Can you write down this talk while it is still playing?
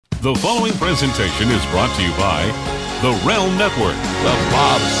The following presentation is brought to you by The Realm Network. The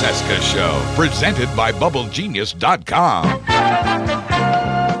Bob Cesca Show, presented by BubbleGenius.com.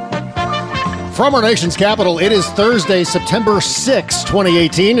 From our nation's capital, it is Thursday, September 6,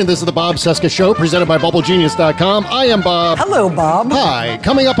 2018, and this is the Bob Cesca Show, presented by BubbleGenius.com. I am Bob. Hello, Bob. Hi.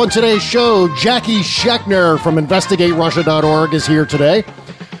 Coming up on today's show, Jackie Schechner from InvestigateRussia.org is here today.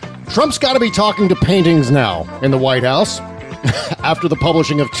 Trump's got to be talking to paintings now in the White House after the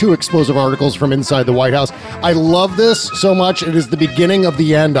publishing of 2 explosive articles from inside the White House. I love this so much. It is the beginning of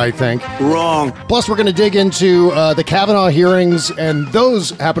the end, I think. Wrong. Plus, we're going to dig into the Kavanaugh hearings, and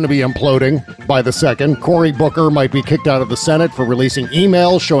those happen to be imploding by the second. Cory Booker might be kicked out of the Senate for releasing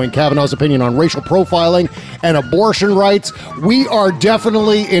emails showing Kavanaugh's opinion on racial profiling and abortion rights. We are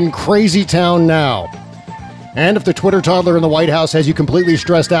definitely in crazy town now. And if the Twitter toddler in the White House has you completely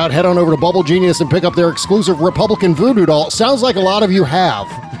stressed out, head on over to Bubble Genius and pick up their exclusive Republican voodoo doll. Sounds like a lot of you have,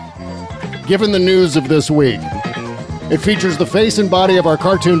 given the news of this week. It features the face and body of our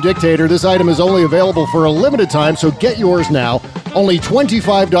cartoon dictator. This item is only available for a limited time, so get yours now. Only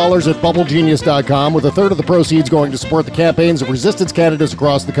 $25 at BubbleGenius.com, with a third of the proceeds going to support the campaigns of resistance candidates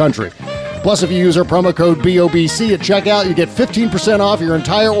across the country. Plus, if you use our promo code BOBC at checkout, you get 15% off your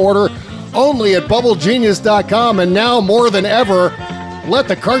entire order, only at BubbleGenius.com. And now, more than ever, let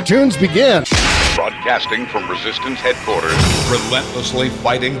the cartoons begin. Broadcasting from Resistance Headquarters, relentlessly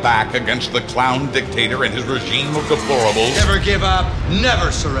fighting back against the clown dictator and his regime of deplorables. Never give up,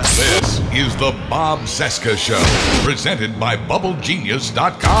 never surrender. This is the Bob Cesca Show, presented by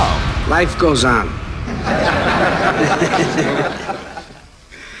BubbleGenius.com. Life goes on.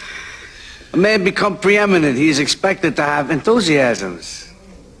 A man become preeminent, he is expected to have enthusiasms.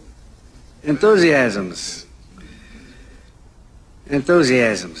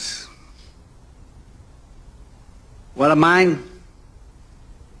 What am mine?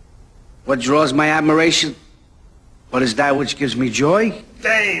 What draws my admiration? What is that which gives me joy?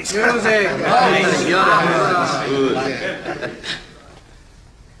 Dance. Music.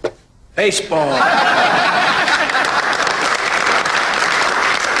 Baseball.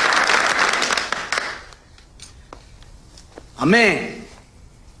 A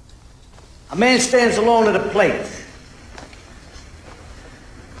man stands alone at a plate.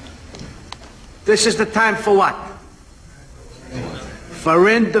 This is the time for what? For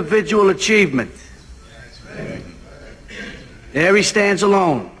individual achievement. There he stands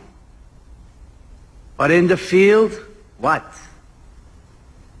alone. But in the field, what?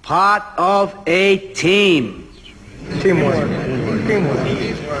 Part of a team. Teamwork.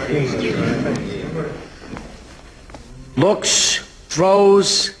 Looks,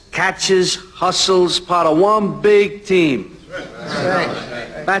 throws, catches, hustles, part of one big team.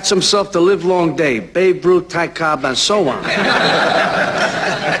 Bats himself the livelong day, Babe Ruth, Ty Cobb, and so on.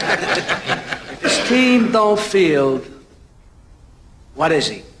 This team don't field. What is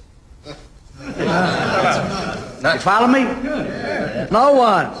he? You follow me? No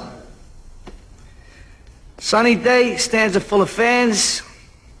one. Sunny day, stands full of fans.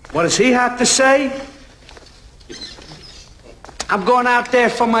 What does he have to say? I'm going out there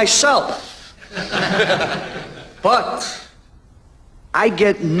for myself. But I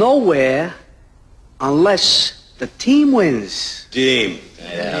get nowhere unless the team wins. Team.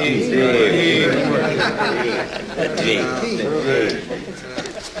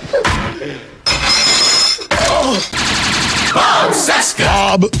 Bob Cesca.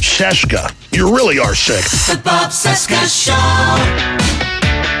 Bob Cesca. You really are sick. The Bob Cesca Show.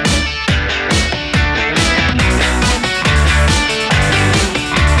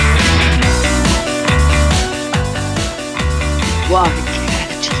 Why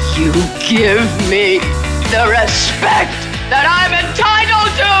can't you give me the respect that I'm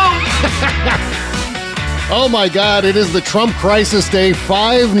entitled to? Oh my God, it is the Trump crisis day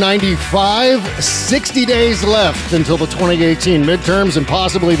 595, 60 days left until the 2018 midterms and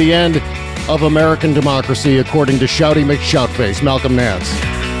possibly the end of American democracy, according to Shouty McShoutface, Malcolm Nance,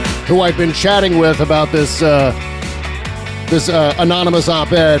 who I've been chatting with about this anonymous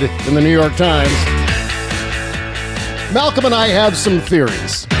op-ed in the New York Times. Malcolm and I have some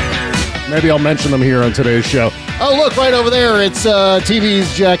theories. Maybe I'll mention them here on today's show. Oh, look, right over there. It's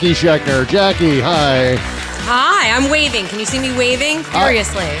TV's Jackie Schechner. Jackie, hi. Hi, I'm waving. Can you see me waving?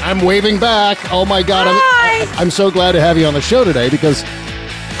 Furiously. I'm waving back. Oh, my God. Hi. I'm so glad to have you on the show today because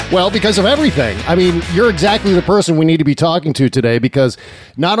of everything. I mean, you're exactly the person we need to be talking to today because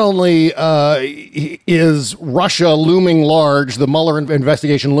not only is Russia looming large, the Mueller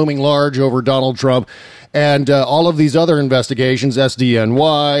investigation looming large over Donald Trump, and all of these other investigations,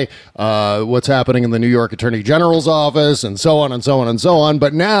 SDNY, what's happening in the New York Attorney General's office, and so on and so on and so on.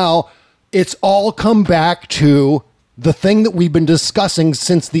 But now it's all come back to the thing that we've been discussing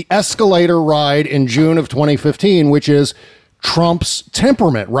since the escalator ride in June of 2015, which is Trump's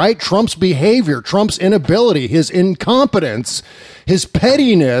temperament, right? Trump's behavior, Trump's inability, his incompetence, his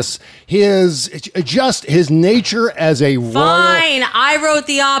pettiness, his nature as a royal. Fine, I wrote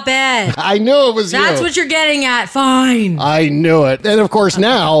the op-ed. I knew it was you. That's what you're getting at. Fine. I knew it. And of course,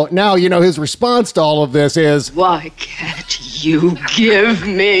 now, his response to all of this is, why can't you give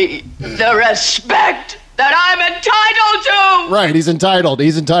me the respect that I'm entitled to? Right, he's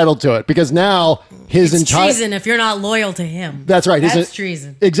entitled to it, because now it's treason if you're not loyal to him. That's right. That's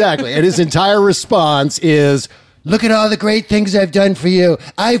treason. Exactly. And his entire response is, look at all the great things I've done for you.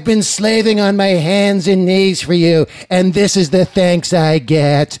 I've been slaving on my hands and knees for you, and this is the thanks I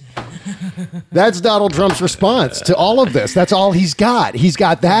get. That's Donald Trump's response to all of this. That's all he's got. He's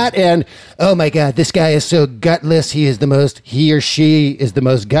got that, and oh my God, this guy is so gutless. He or she is the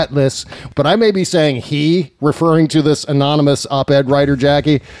most gutless. But I may be saying he, referring to this anonymous op-ed writer,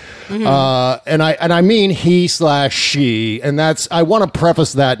 Jackie. Mm-hmm. And I mean he/she, and I want to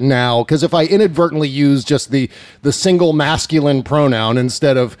preface that now, because if I inadvertently use just the single masculine pronoun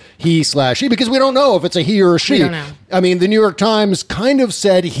instead of he/she, because we don't know if it's a he or a she. We don't know. I mean, the New York Times kind of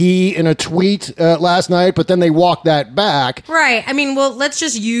said he in a tweet last night, but then they walked that back. Right. I mean, well, let's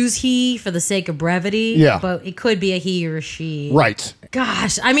just use he for the sake of brevity. Yeah. But it could be a he or a she. Right.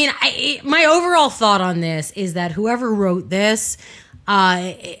 Gosh. I mean, my overall thought on this is that whoever wrote this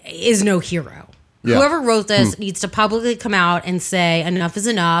is no hero. Yeah. Whoever wrote this needs to publicly come out and say enough is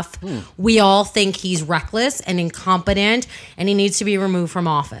enough. We all think he's reckless and incompetent, and he needs to be removed from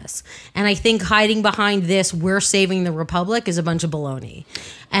office. And I think hiding behind this, we're saving the republic, is a bunch of baloney.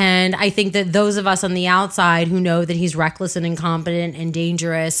 And I think that those of us on the outside who know that he's reckless and incompetent and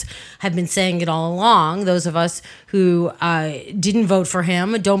dangerous have been saying it all along. Those of us who didn't vote for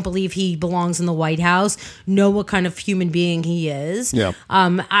him, don't believe he belongs in the White House, know what kind of human being he is. Yeah.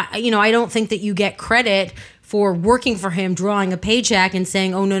 I don't think that you get credit for working for him, drawing a paycheck and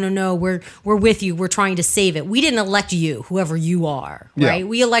saying, oh, no, we're with you. We're trying to save it. We didn't elect you, whoever you are, right? Yeah.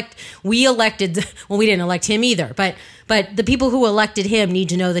 We elected, well, we didn't elect him either, but the people who elected him need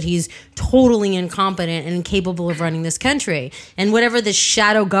to know that he's totally incompetent and incapable of running this country. And whatever this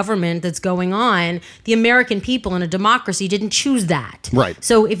shadow government that's going on, the American people in a democracy didn't choose that. Right.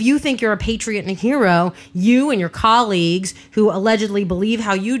 So if you think you're a patriot and a hero, you and your colleagues who allegedly believe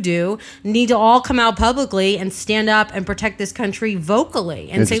how you do need to all come out publicly and stand up and protect this country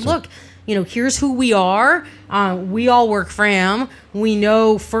vocally and say, look, here's who we are. We all work for him. We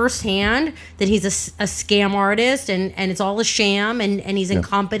know firsthand that he's a scam artist and it's all a sham and he's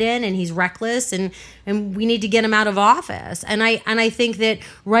incompetent and he's reckless and we need to get him out of office. And I think that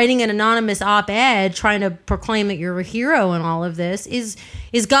writing an anonymous op-ed trying to proclaim that you're a hero in all of this is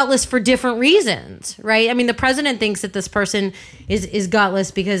gutless for different reasons, right? I mean, the president thinks that this person is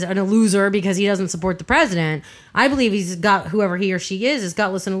gutless and a loser because he doesn't support the president. I believe whoever he or she is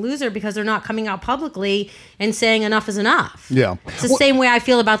gutless and a loser because they're not coming out publicly and saying enough is enough. Yeah. It's the same way I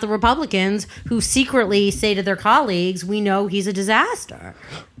feel about the Republicans who secretly say to their colleagues, we know he's a disaster.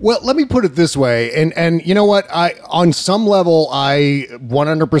 Well, let me put it this way. And you know what? On some level, I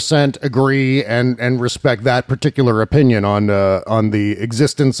 100% agree and respect that particular opinion on the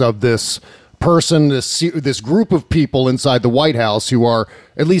existence of this person, this group of people inside the White House who are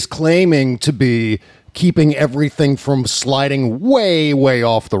at least claiming to be keeping everything from sliding way, way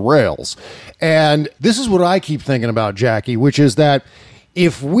off the rails. And this is what I keep thinking about, Jackie, which is that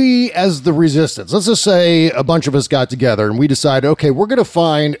if we, as the resistance, let's just say a bunch of us got together and we decided, okay, we're going to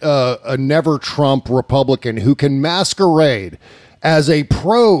find a never-Trump Republican who can masquerade as a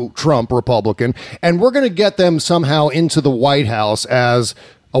pro-Trump Republican, and we're going to get them somehow into the White House as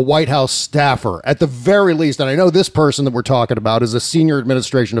a White House staffer, at the very least. And I know this person that we're talking about is a senior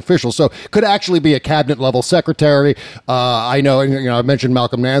administration official, so could actually be a cabinet-level secretary. I know, I mentioned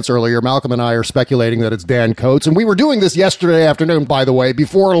Malcolm Nance earlier. Malcolm and I are speculating that it's Dan Coates, and we were doing this yesterday afternoon, by the way,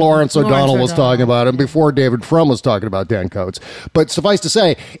 before Lawrence O'Donnell was talking about him, before David Frum was talking about Dan Coates. But suffice to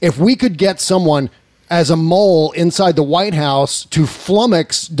say, if we could get someone as a mole inside the White House to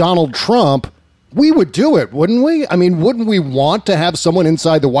flummox Donald Trump, we would do it, wouldn't we? I mean, wouldn't we want to have someone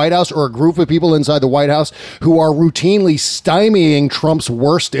inside the White House or a group of people inside the White House who are routinely stymieing Trump's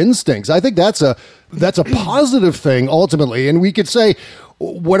worst instincts? I think that's a positive thing ultimately. And we could say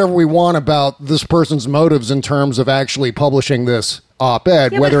whatever we want about this person's motives in terms of actually publishing this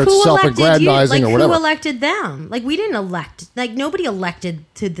op-ed, whether it's self-aggrandizing or whatever. Who elected them? We didn't elect. Nobody elected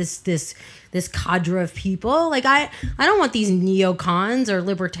to this this cadre of people. Like I don't want these neocons or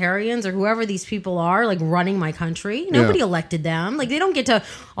libertarians or whoever these people are like running my country. Nobody elected them. Like they don't get to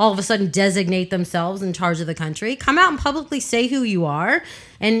all of a sudden designate themselves in charge of the country. Come out and publicly say who you are.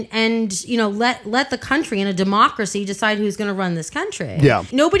 And you know, let the country in a democracy decide who's going to run this country. Yeah.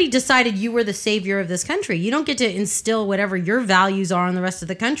 Nobody decided you were the savior of this country. You don't get to instill whatever your values are on the rest of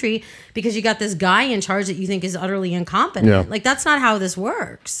the country because you got this guy in charge that you think is utterly incompetent. Yeah. Like that's not how this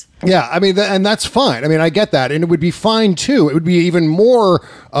works. Yeah, I mean, and that's fine. I mean, I get that. And it would be fine, too. It would be even more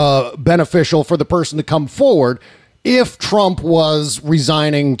beneficial for the person to come forward if Trump was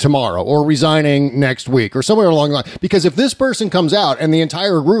resigning tomorrow or resigning next week or somewhere along the line. Because if this person comes out and the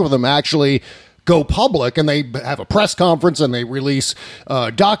entire group of them actually go public and they have a press conference and they release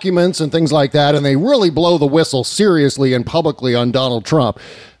documents and things like that, and they really blow the whistle seriously and publicly on Donald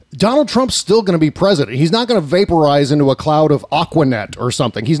Trump's still going to be president. He's not going to vaporize into a cloud of Aquanet or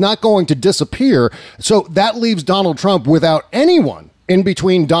something. He's not going to disappear. So that leaves Donald Trump without anyone in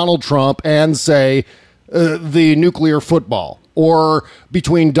between Donald Trump and, say, the nuclear football, or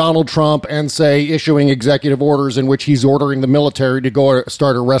between Donald Trump and, say, issuing executive orders in which he's ordering the military to go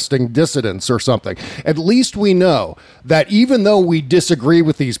start arresting dissidents or something. At least we know that even though we disagree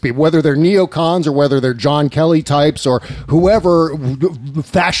with these people, whether they're neocons or whether they're John Kelly types or whoever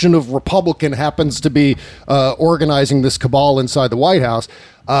fashion of Republican happens to be organizing this cabal inside the White House,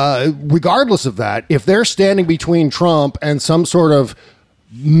 regardless of that, if they're standing between Trump and some sort of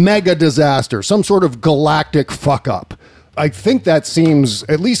mega disaster, some sort of galactic fuck up, I think that seems,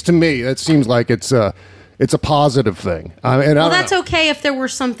 at least to me, that seems like it's a positive thing. Well, that's okay if there were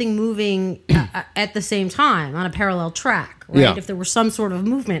something moving at the same time on a parallel track, right? Yeah. If there were some sort of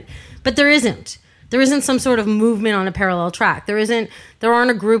movement, but there isn't. There isn't some sort of movement on a parallel track. There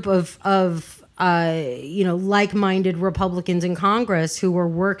aren't a group of like-minded Republicans in Congress who are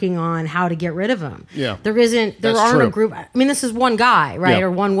working on how to get rid of him. Yeah. There aren't a group. I mean, this is one guy, right? Yeah.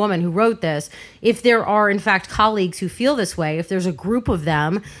 Or one woman who wrote this. If there are, in fact, colleagues who feel this way, if there's a group of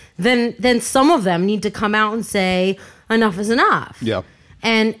them, then some of them need to come out and say, enough is enough. Yeah.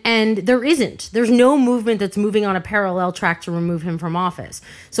 And there isn't. There's no movement that's moving on a parallel track to remove him from office.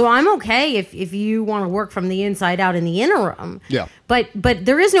 So I'm okay if you want to work from the inside out in the interim. Yeah. But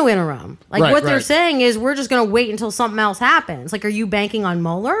there is no interim. Like Right, what they're right. saying is we're just going to wait until something else happens. Like, are you banking on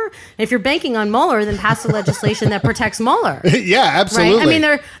Mueller? And if you're banking on Mueller, then pass the legislation that protects Mueller. Yeah, absolutely. Right? I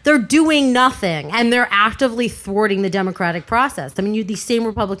mean, they're doing nothing, and they're actively thwarting the democratic process. I mean, these same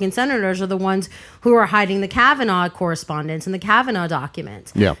Republican senators are the ones who are hiding the Kavanaugh correspondence and the Kavanaugh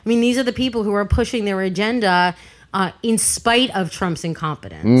documents. Yeah. I mean, these are the people who are pushing their agenda in spite of Trump's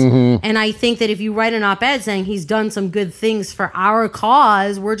incompetence. Mm-hmm. And I think that if you write an op-ed saying he's done some good things for our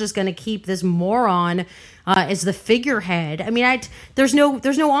cause, we're just going to keep this moron as the figurehead. I mean, there's no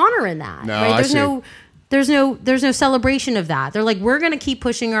honor in that. No, right? I see. There's no celebration of that. They're like, we're going to keep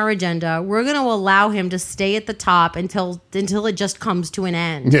pushing our agenda. We're going to allow him to stay at the top until it just comes to an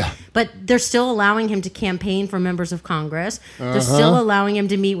end. Yeah. But they're still allowing him to campaign for members of Congress. They're still allowing him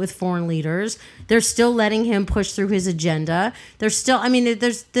to meet with foreign leaders. They're still letting him push through his agenda. They're still, I mean,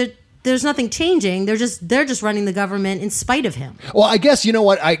 there's nothing changing. They're just running the government in spite of him. Well, I guess, you know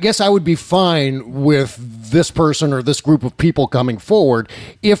what? I guess I would be fine with this person or this group of people coming forward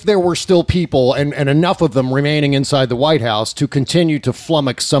if there were still people and enough of them remaining inside the White House to continue to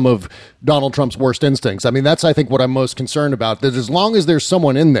flummox some of Donald Trump's worst instincts. I mean, that's, I think, what I'm most concerned about, that as long as there's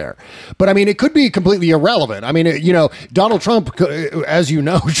someone in there. But, I mean, it could be completely irrelevant. I mean, Donald Trump, as you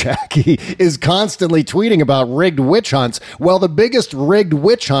know, Jackie, is constantly tweeting about rigged witch hunts. Well, the biggest rigged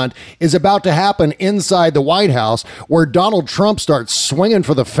witch hunt is about to happen inside the White House, where Donald Trump starts swinging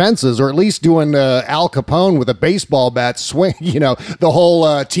for the fences, or at least doing Al Capone with a baseball bat swing, the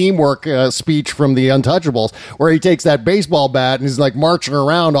whole teamwork speech from the Untouchables, where he takes that baseball bat and is like marching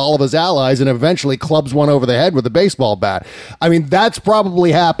around all of his allies and eventually clubs one over the head with a baseball bat. I mean, that's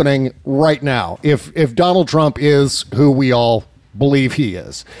probably happening right now if Donald Trump is who we all believe he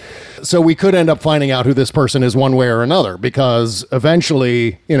is. So we could end up finding out who this person is one way or another, because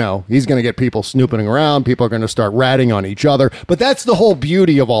eventually, he's going to get people snooping around. People are going to start ratting on each other. But that's the whole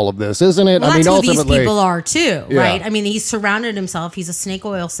beauty of all of this, isn't it? Well, I mean, that's who ultimately, these people are too, Yeah. right? I mean, he's surrounded himself. He's a snake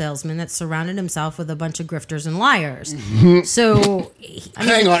oil salesman that surrounded himself with a bunch of grifters and liars. So,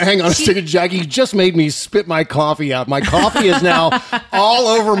 hang on a second, Jackie. You just made me spit my coffee out. My coffee is now all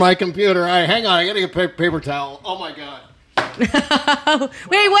over my computer. All right, hang on. I got to get a paper towel. Oh my God. Wait, what did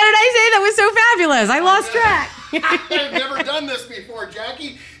I say? That was so fabulous. I lost track. I've never done this before,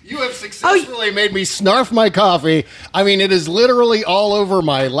 Jackie. You have successfully made me snarf my coffee. I mean, it is literally all over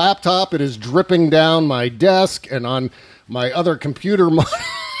my laptop. It is dripping down my desk and on my other computer.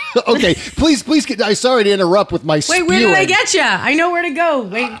 Okay, please. I'm sorry to interrupt with my spewing. Wait, where did I get you? I know where to go.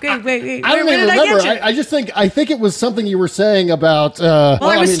 Wait. I don't where even did remember. I get you? I think it was something you were saying about.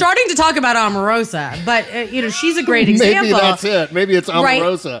 I was starting to talk about Omarosa, but she's a great example. Maybe that's it. Maybe it's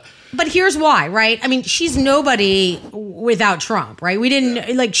Omarosa. Right? But here's why, right? I mean, she's nobody without Trump, right? We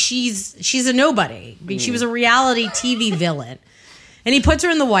didn't she's a nobody. I mean, she was a reality TV villain. And he puts her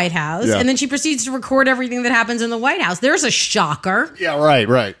in the White House, and then she proceeds to record everything that happens in the White House. There's a shocker. Yeah,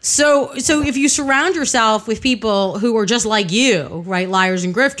 right. So if you surround yourself with people who are just like you, right, liars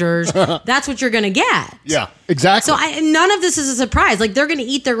and grifters, that's what you're going to get. Yeah, exactly. So none of this is a surprise. Like, they're going to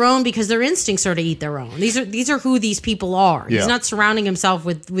eat their own because their instincts are to eat their own. These are who these people are. Yeah. He's not surrounding himself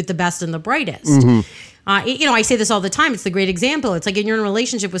with the best and the brightest. Mm-hmm. I say this all the time. It's the great example. It's like you're in a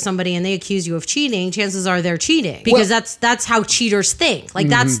relationship with somebody and they accuse you of cheating. Chances are they're cheating because that's how cheaters think. Like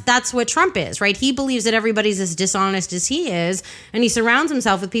that's what Trump is, right? He believes that everybody's as dishonest as he is, and he surrounds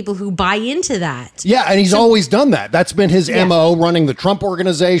himself with people who buy into that. Yeah, and he's always done that. That's been his MO, running the Trump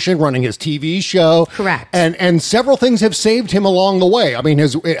Organization, running his TV show. Correct. And several things have saved him along the way. I mean,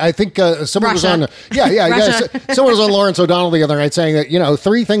 I think someone was on. Someone was on Lawrence O'Donnell the other night saying that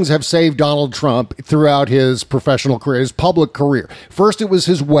 3 things have saved Donald Trump throughout his professional career, his public career. First, it was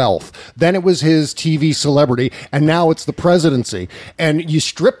his wealth. Then it was his TV celebrity. And now it's the presidency. And you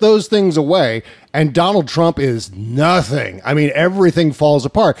strip those things away, and Donald Trump is nothing. I mean, everything falls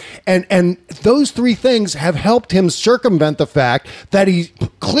apart. And those 3 things have helped him circumvent the fact that he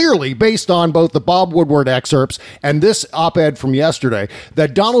clearly, based on both the Bob Woodward excerpts and this op-ed from yesterday,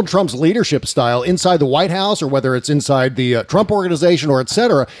 that Donald Trump's leadership style inside the White House, or whether it's inside the Trump Organization or et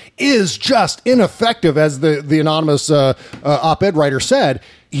cetera, is just ineffective, as the anonymous op-ed writer said.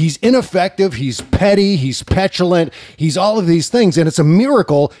 He's ineffective, he's petty, he's petulant, he's all of these things, and it's a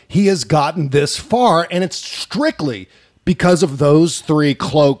miracle he has gotten this far, and it's strictly because of those 3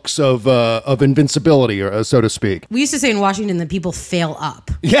 cloaks of invincibility, or so to speak. We used to say in Washington that people fail up.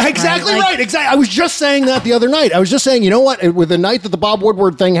 Yeah, exactly right. Exactly. I was just saying that the other night. I was just saying, you know what? With the night that the Bob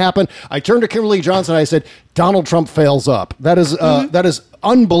Woodward thing happened, I turned to Kimberly Johnson and I said, Donald Trump fails up. That is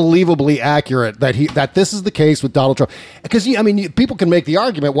unbelievably accurate that this is the case with Donald Trump. Because, people can make the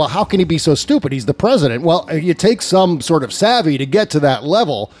argument, well, how can he be so stupid? He's the president. Well, you take some sort of savvy to get to that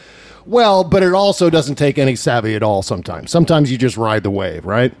level. Well, but it also doesn't take any savvy at all sometimes. Sometimes you just ride the wave,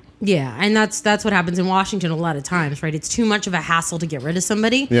 right? Yeah, and that's what happens in Washington a lot of times, right? It's too much of a hassle to get rid of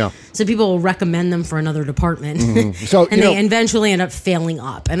somebody. Yeah. So people will recommend them for another department. Mm-hmm. So, and they eventually end up failing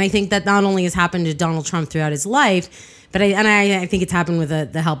up. And I think that not only has happened to Donald Trump throughout his life, but I think it's happened with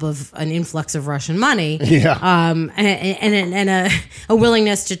the help of an influx of Russian money. Yeah. And a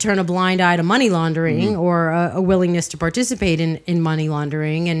willingness to turn a blind eye to money laundering, or a willingness to participate in money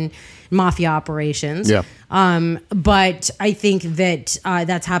laundering and mafia operations. Yeah. But I think that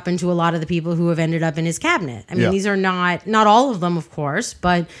that's happened to a lot of the people who have ended up in his cabinet. I mean, these are not all of them, of course,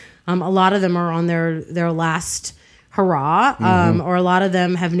 but a lot of them are on their last hurrah, or a lot of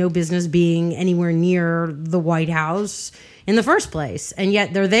them have no business being anywhere near the White House in the first place. And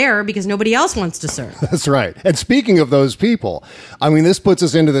yet they're there because nobody else wants to serve. That's right. And speaking of those people, I mean, this puts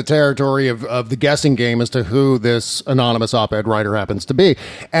us into the territory of the guessing game as to who this anonymous op-ed writer happens to be.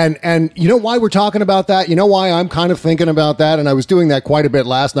 And you know why we're talking about that? You know why I'm kind of thinking about that? And I was doing that quite a bit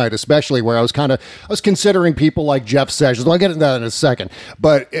last night, especially where I was considering people like Jeff Sessions. Well, I'll get into that in a second.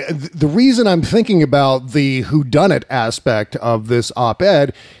 But the reason I'm thinking about the whodunit aspect of this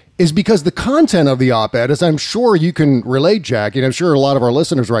op-ed is because the content of the op-ed, as I'm sure you can relate, Jack, and I'm sure a lot of our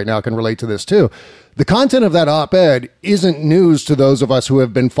listeners right now can relate to this too, the content of that op-ed isn't news to those of us who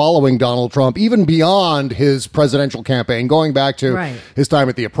have been following Donald Trump, even beyond his presidential campaign, going back to his time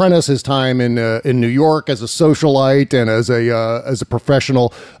at The Apprentice, his time in New York as a socialite and as a professional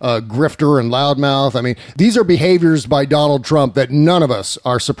grifter and loudmouth. I mean, these are behaviors by Donald Trump that none of us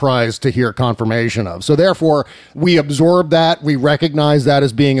are surprised to hear confirmation of. So therefore, we absorb that, we recognize that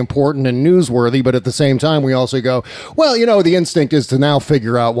as being important and newsworthy, but at the same time, we also go, well, the instinct is to now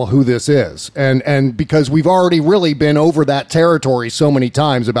figure out, well, who this is. And because we've already really been over that territory so many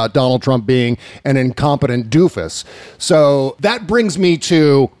times about Donald Trump being an incompetent doofus. So that brings me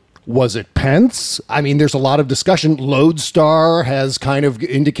to, was it Pence? I mean, there's a lot of discussion. Lodestar has kind of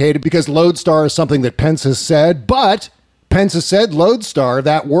indicated, because Lodestar is something that Pence has said, but Pence has said Lodestar,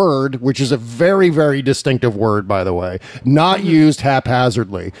 that word, which is a very, very distinctive word, by the way, not used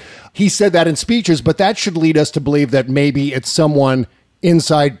haphazardly. He said that in speeches, but that should lead us to believe that maybe it's someone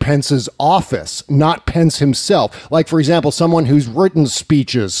inside Pence's office, not Pence himself. Like, for example, someone who's written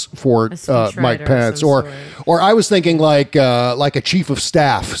speeches for Mike Pence, or I was thinking like a chief of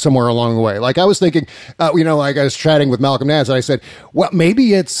staff somewhere along the way. Like I was thinking, like I was chatting with Malcolm Nance, and I said, well,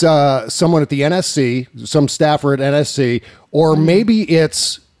 maybe it's someone at the NSC, some staffer at NSC, or maybe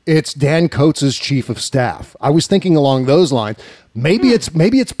it's Dan Coates' chief of staff. I was thinking along those lines. Maybe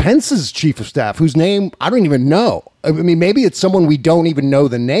it's Pence's chief of staff, whose name I don't even know. I mean, maybe it's someone we don't even know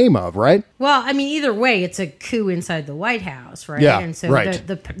the name of, right? Well, I mean, either way, it's a coup inside the White House, right? Yeah, and so right.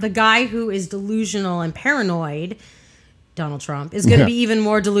 the guy who is delusional and paranoid, Donald Trump, is going to be even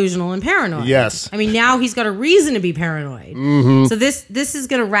more delusional and paranoid. Yes. I mean, now he's got a reason to be paranoid. Mm-hmm. So this is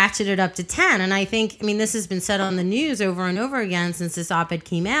going to ratchet it up to 10. And I think, this has been said on the news over and over again since this op-ed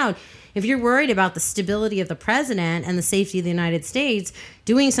came out. If you're worried about the stability of the president and the safety of the United States,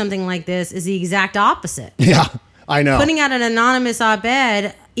 doing something like this is the exact opposite. Yeah, I know. Putting out an anonymous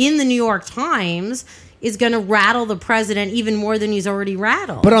op-ed in the New York Times is going to rattle the president even more than he's already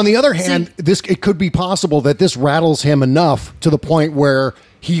rattled. But on the other hand, it could be possible that this rattles him enough to the point where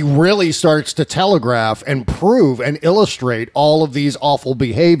he really starts to telegraph and prove and illustrate all of these awful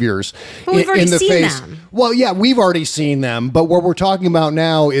behaviors but we've already in the seen face. Them. Well, yeah, we've already seen them, but what we're talking about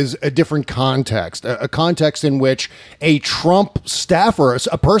now is a different context, a context in which a Trump staffer,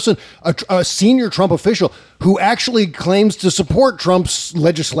 a senior Trump official who actually claims to support Trump's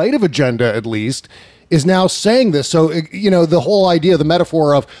legislative agenda, at least, is now saying this. So, the whole idea, the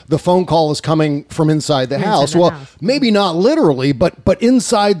metaphor of the phone call is coming from inside the house. Maybe not literally, but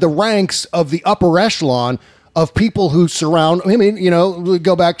inside the ranks of the upper echelon of people who surround. We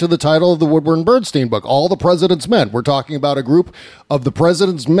go back to the title of the Woodward Bernstein book, All the President's Men. We're talking about a group of the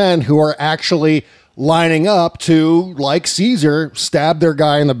president's men who are actually lining up to, like Caesar, stab their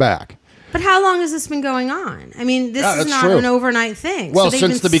guy in the back. But how long has this been going on? This is not an overnight thing. Well, so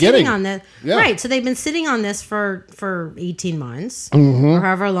since the beginning. On this, yeah. Right. So they've been sitting on this for 18 months, or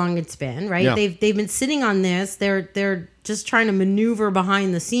however long it's been, right? Yeah. They've been sitting on this. They're just trying to maneuver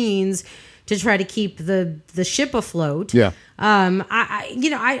behind the scenes to try to keep the ship afloat. Yeah.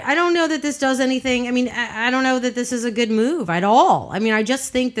 I don't know that this does anything. I don't know that this is a good move at all. I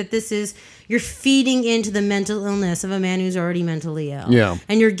just think that you're feeding into the mental illness of a man who's already mentally ill. Yeah.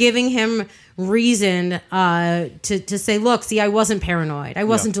 And you're giving him reason to say, look, see, I wasn't paranoid. I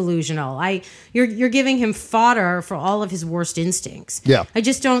wasn't delusional. You're giving him fodder for all of his worst instincts. Yeah. I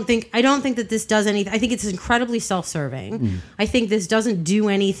don't think that this does anything. I think it's incredibly self-serving. I think this doesn't do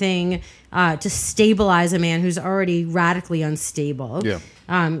anything to stabilize a man who's already radically unstable. Yeah.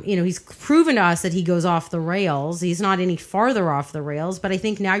 He's proven to us that he goes off the rails. He's not any farther off the rails, but I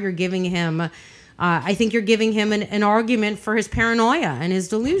think now you're giving him an argument for his paranoia and his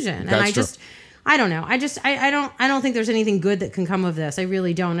delusion. That's true. I don't know. I don't think there's anything good that can come of this. I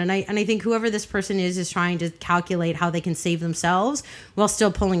really don't. And I think whoever this person is trying to calculate how they can save themselves while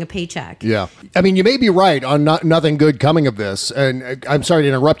still pulling a paycheck. Yeah. You may be right on nothing good coming of this. And I'm sorry to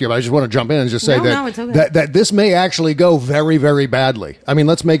interrupt you, but I just want to jump in and just say it's okay. that this may actually go very, very badly.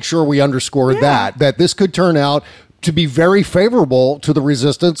 Let's make sure we underscore that this could turn out to be very favorable to the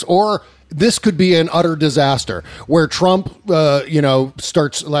resistance, or this could be an utter disaster where Trump,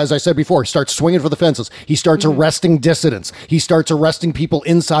 starts, as I said before, starts swinging for the fences. He starts arresting dissidents. He starts arresting people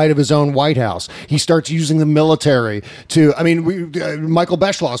inside of his own White House. He starts using the military to, Michael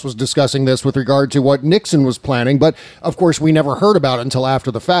Beschloss was discussing this with regard to what Nixon was planning, but of course we never heard about it until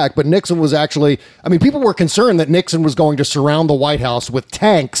after the fact. But Nixon was actually, people were concerned that Nixon was going to surround the White House with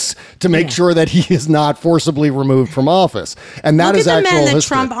tanks to make sure that he is not forcibly removed from office. And that is actual history. Look at the men that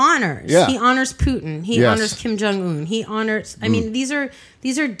Trump honors. Yeah. He honors Putin. He honors Kim Jong-un. He honors. These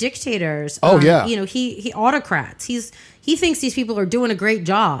are dictators. He autocrats. He thinks these people are doing a great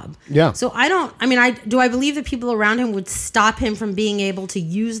job. Yeah. So I believe that people around him would stop him from being able to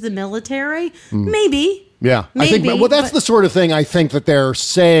use the military? Maybe. Yeah, maybe, I think. Well, that's the sort of thing I think that they're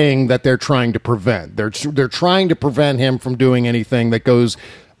saying that they're trying to prevent. They're trying to prevent him from doing anything that goes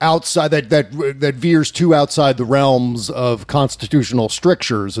outside, that veers too outside the realms of constitutional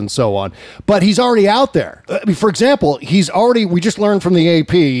strictures and so on. But he's already out there. For example, we just learned from the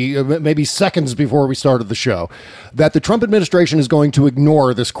AP, maybe seconds before we started the show, that the Trump administration is going to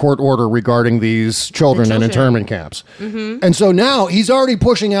ignore this court order regarding these children in internment camps. And so now he's already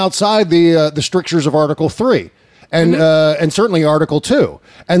pushing outside the strictures of Article 3. And certainly Article 2.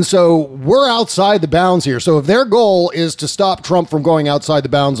 And so we're outside the bounds here. So if their goal is to stop Trump from going outside the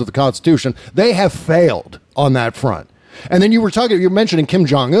bounds of the Constitution, they have failed on that front. And then you're mentioning Kim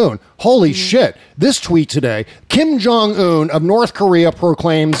Jong-un. Holy shit. This tweet today, Kim Jong-un of North Korea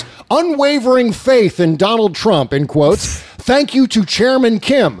proclaims unwavering faith in Donald Trump, in quotes, Thank you to Chairman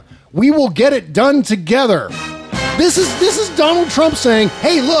Kim. We will get it done together. This is Donald Trump saying,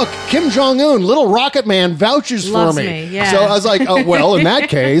 hey, look, Kim Jong-un, little rocket man, vouches Loves for me. Yeah. So I was like, oh, well, in that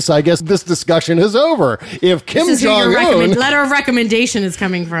case, I guess this discussion is over. If Kim This is who your Jong-un... letter of recommendation is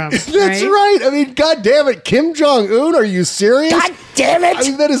coming from. That's right. I mean, God damn it. Kim Jong-un, are you serious? God damn it. I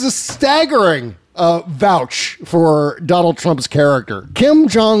mean, that is a staggering vouch for Donald Trump's character. Kim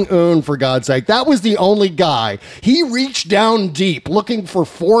Jong-un, for God's sake, that was the only guy. He reached down deep looking for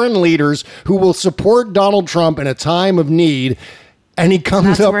foreign leaders who will support Donald Trump in a time of need. And he comes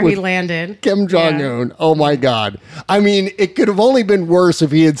That's up where with he landed. Kim Jong-un. Oh, my God. I mean, it could have only been worse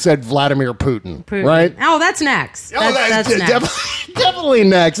if he had said Vladimir Putin. Right? Oh, that's next. That's next. Definitely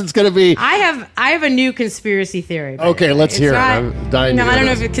next. It's going to be... I have a new conspiracy theory. Okay, let's hear it. I'm dying to hear I don't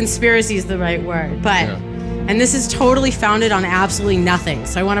know this. if conspiracy is the right word, but... Yeah. And this is totally founded on absolutely nothing.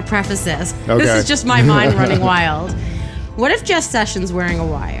 So I want to preface this. Okay. This is just my mind running wild. What if Jeff Sessions wearing a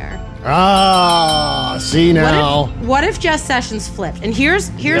wire? Ah, see now. What if Jeff Sessions flipped? And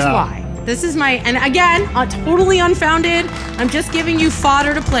here's Yeah. why. This is my, and again, totally unfounded. I'm just giving you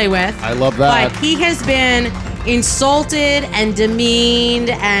fodder to play with. I love that. But he has been insulted and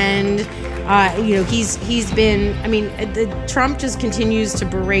demeaned, and he's been. I mean, Trump just continues to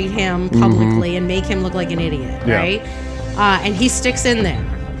berate him publicly and make him look like an idiot, Yeah. right? And he sticks in there.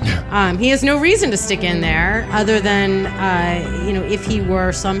 He has no reason to stick in there other than, if he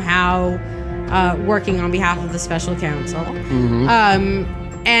were somehow working on behalf of the special counsel.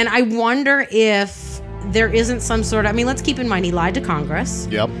 And I wonder if there isn't some sort of... I mean, let's keep in mind he lied to Congress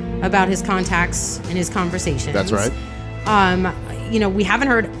about his contacts and his conversations. That's right. We haven't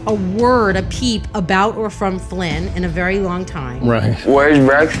heard a word, a peep about or from Flynn in a very long time. Right. Where's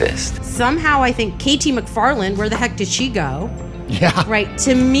breakfast? Somehow I think K.T. McFarland, where the heck did she go? Yeah. Right.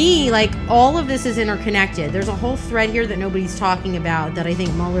 To me, like, all of this is interconnected. There's a whole thread here that nobody's talking about that I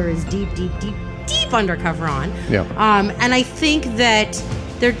think Mueller is deep undercover on. Yeah. And I think that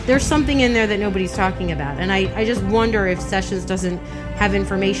there's something in there that nobody's talking about. And I just wonder if Sessions doesn't have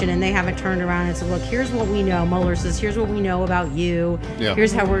information and they haven't turned around and said, look, here's what we know. Mueller says, here's what we know about you. Yeah.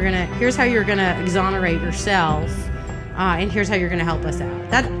 Here's how you're gonna exonerate yourself. And here's how you're going to help us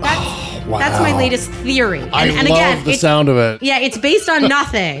out. That's my latest theory. I love the sound of it. Yeah, it's based on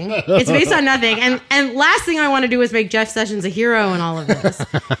nothing. It's based on nothing. And last thing I want to do is make Jeff Sessions a hero in all of this.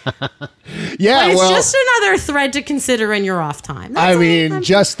 Yeah, but it's just another thread to consider in your off time.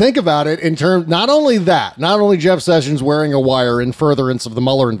 Just think about it in terms, not only Jeff Sessions wearing a wire in furtherance of the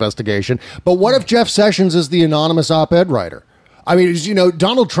Mueller investigation, but what if Jeff Sessions is the anonymous op-ed writer? I mean,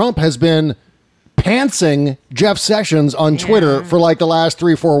 Donald Trump has been pantsing Jeff Sessions on Twitter for like the last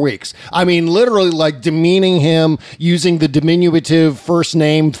 3-4 weeks. I mean, literally like demeaning him, using the diminutive first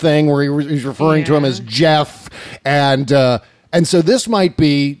name thing where he's referring to him as Jeff. And so this might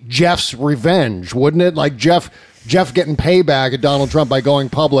be Jeff's revenge, wouldn't it? Like Jeff getting payback at Donald Trump by going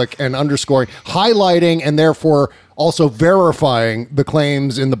public and underscoring, highlighting, and therefore also verifying the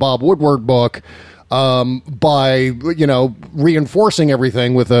claims in the Bob Woodward book. By reinforcing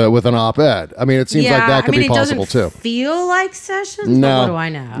everything with an op-ed. I mean, it seems like that could be possible too. It doesn't feel like Sessions. No, but what do I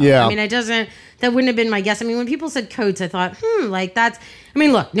know? Yeah, I mean, it doesn't. That wouldn't have been my guess. I mean, when people said Coates, I thought, like that's. I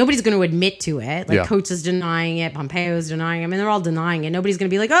mean, look, nobody's going to admit to it. Like Coates is denying it, Pompeo is denying it. I mean, they're all denying it. Nobody's going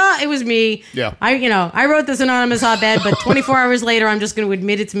to be like, oh, it was me. Yeah, I wrote this anonymous op-ed, but 24 hours later, I'm just going to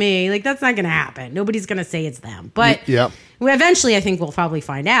admit it's me. Like that's not going to happen. Nobody's going to say it's them. But eventually, I think we'll probably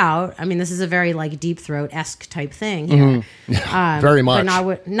find out. I mean, this is a very like Deep Throat-esque type thing here. Very much,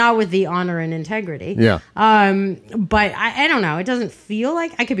 but not with the honor and integrity. Yeah. But I don't know. It doesn't feel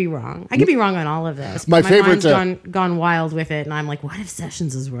like I could be wrong. I could be wrong on all of this. My favorite mind's gone wild with it, and I'm like, what if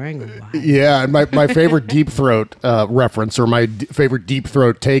Sessions is wearing a wire? Yeah, and my favorite Deep Throat reference, or my favorite Deep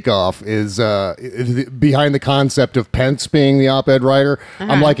Throat takeoff, is behind the concept of Pence being the op-ed writer.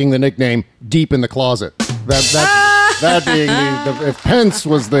 I'm liking the nickname Deep in the Closet. That being if Pence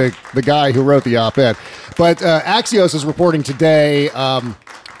was the guy who wrote the op-ed. But Axios is reporting today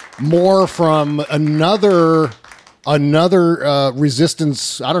more from another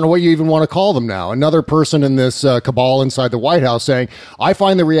resistance, I don't know what you even want to call them now, another person in this cabal inside the White House saying, I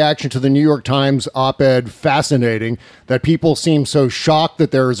find the reaction to the New York Times op-ed fascinating, that people seem so shocked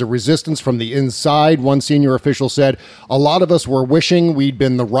that there is a resistance from the inside. One senior official said, a lot of us were wishing we'd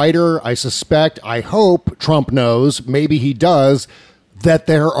been the writer. I suspect, I hope Trump knows, maybe he does, that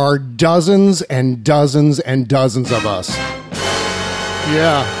there are dozens and dozens and dozens of us.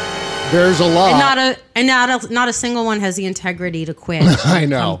 Yeah. There's a lot. And not a single one has the integrity to quit. I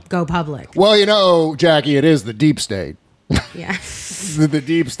know. Go public. Well, Jackie, it is the deep state. Yeah. The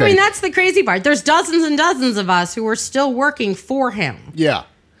deep state. I mean, that's the crazy part. There's dozens and dozens of us who are still working for him. Yeah.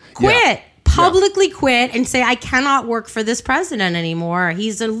 Quit. Yeah. Publicly quit and say, I cannot work for this president anymore.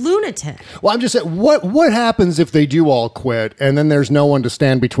 He's a lunatic. Well, I'm just saying, what happens if they do all quit and then there's no one to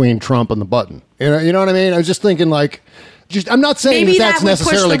stand between Trump and the button? You know what I mean? I was just thinking, like, I'm not saying Maybe that's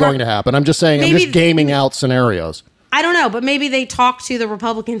necessarily going to happen. I'm just saying, I'm just gaming out scenarios. I don't know, but maybe they talk to the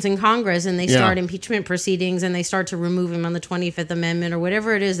Republicans in Congress and they start impeachment proceedings and they start to remove him on the 25th Amendment or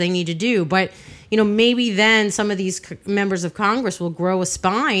whatever it is they need to do. But, maybe then some of these members of Congress will grow a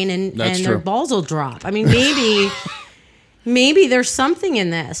spine and their balls will drop. I mean, maybe there's something in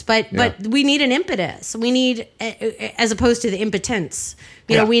this, but we need an impetus. We need, as opposed to the impotence.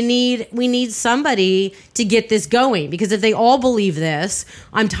 We need somebody to get this going, because if they all believe this,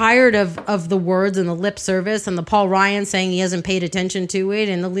 I'm tired of the words and the lip service and the Paul Ryan saying he hasn't paid attention to it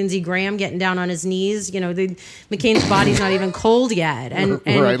and the Lindsey Graham getting down on his knees. McCain's body's not even cold yet. And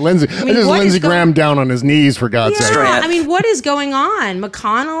right, Lindsey. Lindsey Graham down on his knees, for God's sake. I mean, what is going on?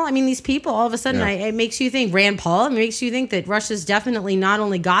 McConnell. I mean, these people. All of a sudden, it makes you think. Rand Paul. It makes you think that Russia's definitely not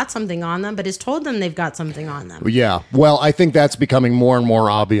only got something on them, but has told them they've got something on them. Yeah. Well, I think that's becoming more and more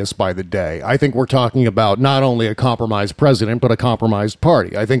obvious by the day. I think we're talking about not only a compromised president, but a compromised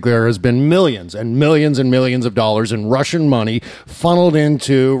party. I think there has been millions and millions and millions of dollars in Russian money funneled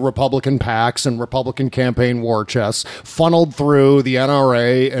into Republican PACs and Republican campaign war chests, funneled through the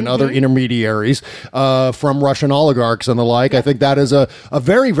NRA and other intermediaries from Russian oligarchs and the like. I think that is a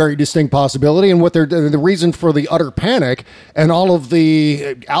very, very distinct possibility. And what the reason for the utter panic and all of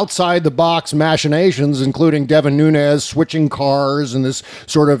the outside the box machinations, including Devin Nunes switching cars and this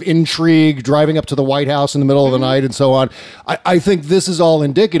sort of intrigue driving up to the White House in the middle of the night and so on. I think this is all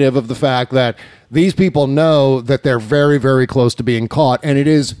indicative of the fact that these people know that they're very, very close to being caught, and it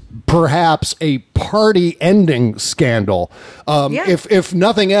is perhaps a party-ending scandal. If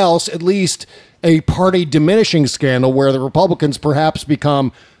nothing else, at least a party-diminishing scandal where the Republicans perhaps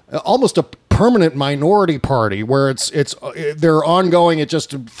become almost a permanent minority party, where they're ongoing at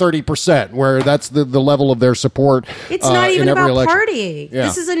just 30%, where that's the level of their support. It's not even about election. party. Yeah.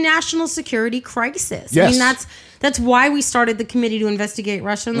 This is a national security crisis. Yes. I mean, that's why we started the committee to investigate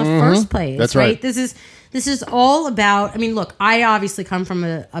Russia in the first place. That's right. This is all about. I mean, look, I obviously come from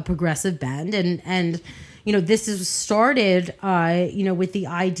a progressive bend, and this is started, with the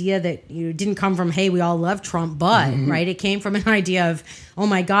idea that didn't come from, hey, we all love Trump, but, right? It came from an idea of, oh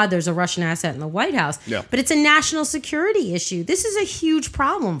my God, there's a Russian asset in the White House. Yeah. But it's a national security issue. This is a huge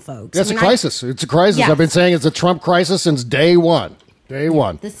problem, folks. It's a crisis. It's a crisis. Yes. I've been saying it's a Trump crisis since day one. Day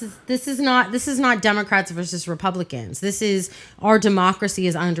one. This is not Democrats versus Republicans. This is our democracy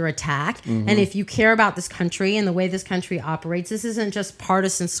is under attack. And if you care about this country and the way this country operates, this isn't just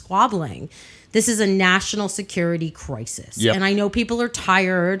partisan squabbling. This is a national security crisis. Yep. And I know people are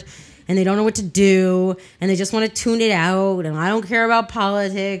tired and they don't know what to do and they just want to tune it out, and I don't care about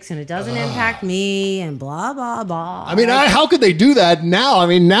politics and it doesn't impact me and blah, blah, blah. I mean, how could they do that now? I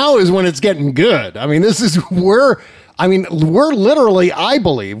mean, now is when it's getting good. I mean, we're literally, I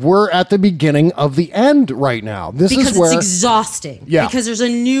believe, we're at the beginning of the end right now. Because it's exhausting. Yeah. Because there's a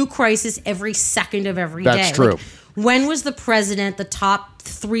new crisis every second of every day. That's true. Like, when was the president the top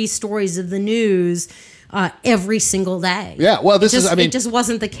 3 stories of the news every single day? Yeah, well, it just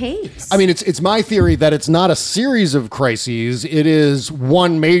wasn't the case. I mean, it's my theory that it's not a series of crises. It is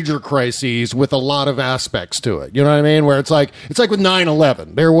one major crisis with a lot of aspects to it. You know what I mean? Where it's like with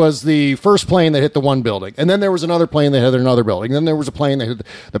 9/11. There was the first plane that hit the one building, and then there was another plane that hit another building, and then there was a plane that hit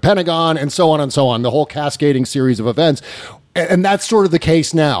the Pentagon, and so on and so on. The whole cascading series of events. And that's sort of the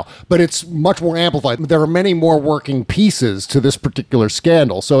case now, but it's much more amplified. There are many more working pieces to this particular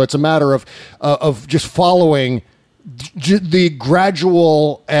scandal, so it's a matter of just following the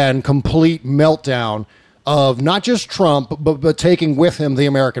gradual and complete meltdown of not just Trump, but taking with him the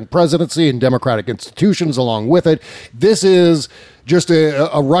American presidency and democratic institutions along with it. This is just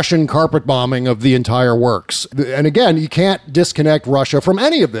a Russian carpet bombing of the entire works. And again, you can't disconnect Russia from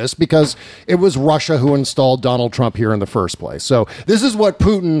any of this because it was Russia who installed Donald Trump here in the first place. So this is what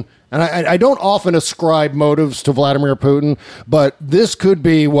Putin, and I don't often ascribe motives to Vladimir Putin, but this could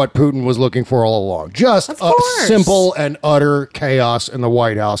be what Putin was looking for all along. Just a simple and utter chaos in the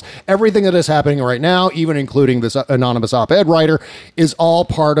White House. Everything that is happening right now, even including this anonymous op-ed writer, is all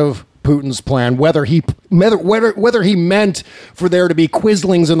part of Putin's plan, whether he meant for there to be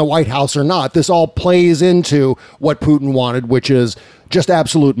quislings in the White House or not. This all plays into what Putin wanted, which is just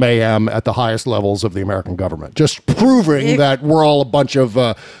absolute mayhem at the highest levels of the American government. Just proving that we're all a bunch of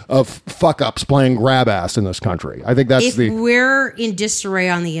fuck-ups playing grab-ass in this country. I think that's if we're in disarray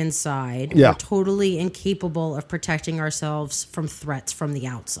on the inside, Yeah. we're totally incapable of protecting ourselves from threats from the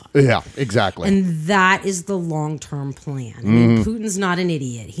outside. Yeah, exactly. And that is the long-term plan. I mean, Putin's not an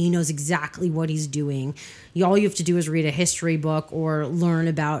idiot. He knows exactly what he's doing. All you have to do is read a history book or learn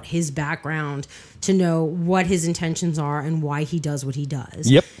about his background to know what his intentions are and why he does what he does.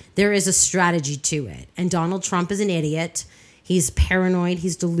 Yep. There is a strategy to it. And Donald Trump is an idiot. He's paranoid.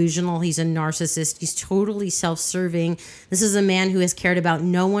 He's delusional. He's a narcissist. He's totally self-serving. This is a man who has cared about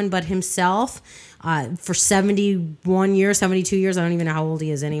no one but himself for 71 years, 72 years. I don't even know how old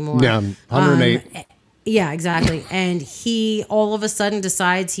he is anymore. Yeah, 108. Yeah, exactly. And he all of a sudden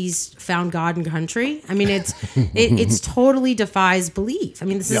decides he's found God and country. I mean, it's totally defies belief. I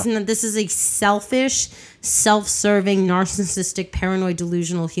mean, this is a selfish, self-serving, narcissistic, paranoid,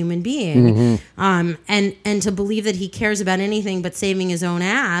 delusional human being. And to believe that he cares about anything but saving his own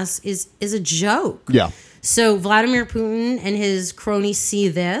ass is a joke. Yeah. So Vladimir Putin and his cronies see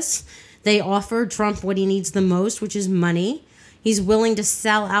this. They offer Trump what he needs the most, which is money. He's willing to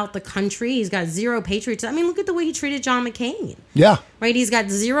sell out the country. He's got zero patriotism. I mean, look at the way he treated John McCain. Yeah. Right? He's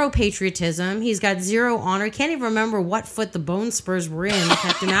got zero patriotism. He's got zero honor. He can't even remember what foot the Bone Spurs were in that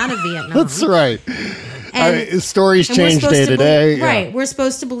kept him out of Vietnam. That's right. His stories and change day to day. Right. We're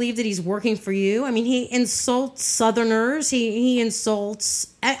supposed to believe that he's working for you. I mean, he insults Southerners. He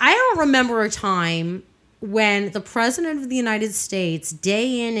insults... I don't remember a time when the president of the United States,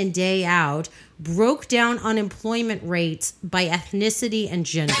 day in and day out, broke down unemployment rates by ethnicity and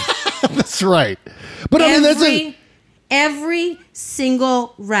gender. That's right. But I mean, every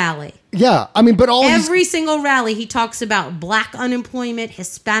single rally. Yeah, I mean, but every single rally, he talks about black unemployment,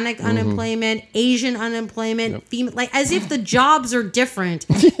 Hispanic unemployment, Asian unemployment, female, like as if the jobs are different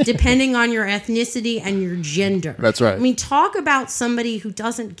depending on your ethnicity and your gender. That's right. I mean, talk about somebody who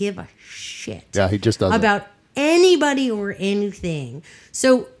doesn't give a shit. Yeah, he just doesn't. About anybody or anything.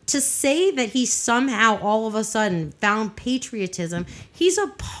 So to say that he somehow all of a sudden found patriotism, he's a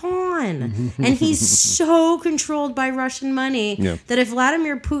pawn. And he's so controlled by Russian money that if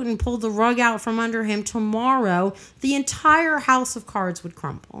Vladimir Putin pulled the rug out from under him tomorrow, the entire house of cards would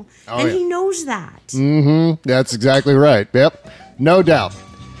crumble. He knows that. That's exactly right. Yep. No doubt.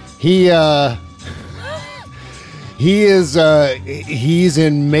 He's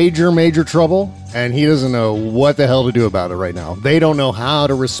in major trouble, and he doesn't know what the hell to do about it right now. They don't know how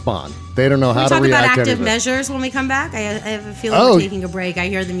to respond. They don't know how to react to anything. We'll talk about active anything. measures when we come back. I have a feeling we're taking a break. I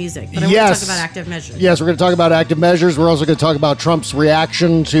hear the music, but I want to talk about active measures. Yes, we're going to talk about active measures. We're also going to talk about Trump's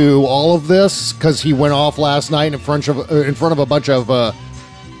reaction to all of this, because he went off last night in front of a bunch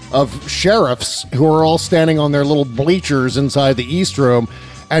of sheriffs who are all standing on their little bleachers inside the East Room.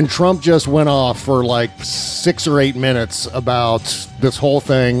 And Trump just went off for like 6 or 8 minutes about this whole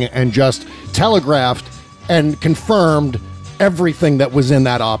thing and just telegraphed and confirmed everything that was in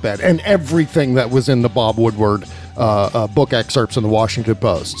that op-ed and everything that was in the Bob Woodward book excerpts in the Washington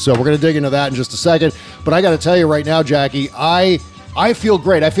Post. So we're going to dig into that in just a second. But I got to tell you right now, Jackie, I feel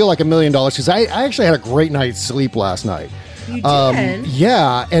great. I feel like $1 million because I actually had a great night's sleep last night. You did?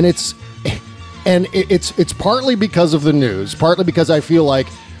 Yeah, and it's partly because of the news, partly because I feel like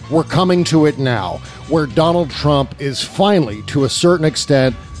we're coming to it now, where Donald Trump is finally, to a certain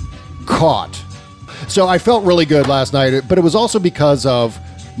extent, caught. So I felt really good last night, but it was also because of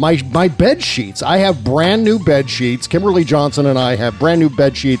my bed sheets. I have brand new bed sheets. Kimberly Johnson and I have brand new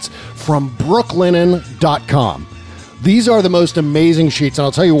bed sheets from brooklinen.com. These are the most amazing sheets, and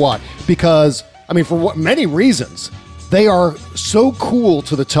I'll tell you why. Because, I mean, for many reasons. They are so cool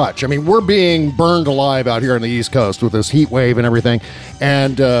to the touch. I mean, we're being burned alive out here on the East Coast with this heat wave and everything.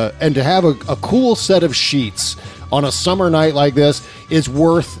 And to have a cool set of sheets on a summer night like this is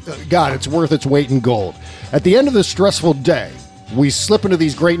worth its weight in gold. At the end of this stressful day, we slip into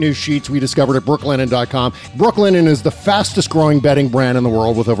these great new sheets we discovered at brooklinen.com. Brooklinen is the fastest growing bedding brand in the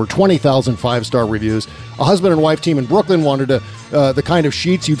world with over 20,000 5-star reviews. A husband and wife team in Brooklyn wanted the kind of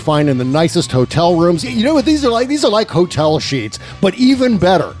sheets you'd find in the nicest hotel rooms. You know what these are like? These are like hotel sheets, but even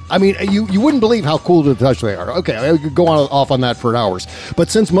better. I mean, you wouldn't believe how cool to the touch they are. Okay, I could go off on that for hours. But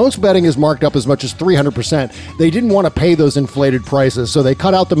since most bedding is marked up as much as 300%, they didn't want to pay those inflated prices, so they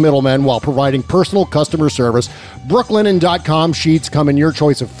cut out the middlemen while providing personal customer service. Brooklinen.com sheets come in your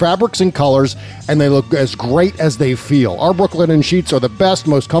choice of fabrics and colors, and they look as great as they feel. Our Brooklinen sheets are the best,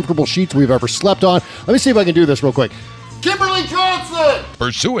 most comfortable sheets we've ever slept on. Let me see if I can do this real quick. Kimberly Johnson!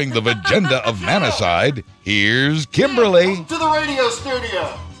 Pursuing the agenda of manicide, here's Kimberly. To the radio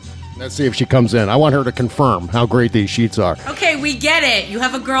studio. Let's see if she comes in. I want her to confirm how great these sheets are. Okay, we get it. You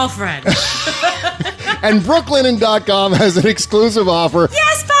have a girlfriend. And Brooklinen.com has an exclusive offer.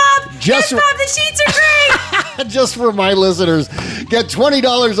 Yes, Bob. Yes, Bob. The sheets are great. Just for my listeners. Get $20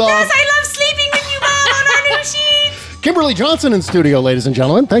 off. Yes, I love sleeping with you, Bob, on our new sheets. Kimberly Johnson in studio, ladies and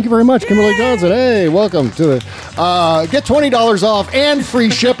gentlemen. Thank you very much, Kimberly Johnson. Hey, welcome to the... get $20 off and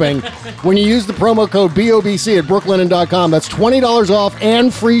free shipping when you use the promo code BOBC at Brooklinen.com. That's $20 off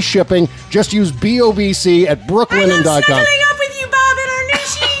and free shipping. Just use BOBC at Brooklinen.com. I love snuggling up with you, Bob, in our new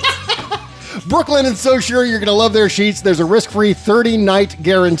sheets. Brooklinen is so sure you're going to love their sheets. There's a risk-free 30-night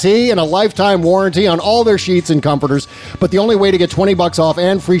guarantee and a lifetime warranty on all their sheets and comforters. But the only way to get $20 off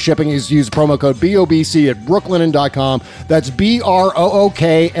and free shipping is use promo code BOBC at Brooklinen.com. That's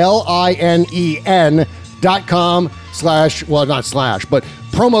BROOKLINEN.com / well, not slash, but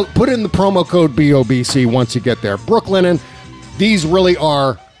put in the promo code BOBC once you get there. Brooklinen, these really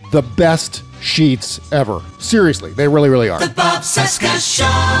are the best sheets ever. Seriously, they really, really are. The Bob Cesca Show.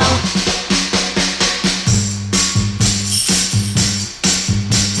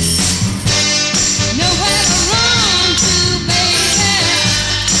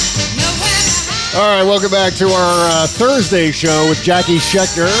 All right, welcome back to our Thursday show with Jackie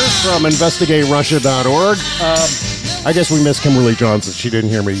Schechter from InvestigateRussia.org. I guess we missed Kimberly Johnson. She didn't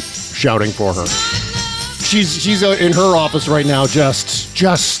hear me shouting for her. She's in her office right now, just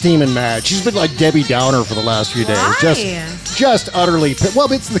steaming mad. She's been like Debbie Downer for the last few days. Why? Just utterly.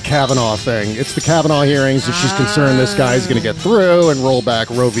 Well, it's the Kavanaugh thing. It's the Kavanaugh hearings that she's concerned this guy's going to get through and roll back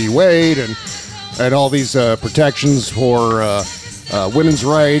Roe v. Wade and all these protections for women's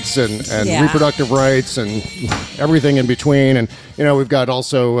rights and reproductive rights and everything in between. And, you know, we've got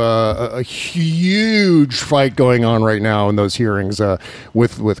also a huge fight going on right now in those hearings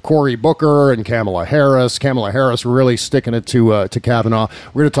with Cory Booker and Kamala Harris. Kamala Harris really sticking it to Kavanaugh.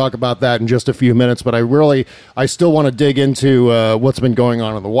 We're going to talk about that in just a few minutes, but I still want to dig into what's been going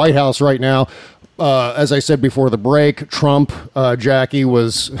on in the White House right now. As I said before the break, Trump, Jackie,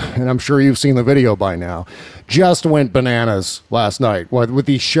 was, and I'm sure you've seen the video by now, just went bananas last night with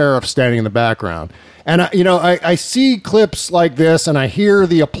these sheriffs standing in the background. And, I see clips like this and I hear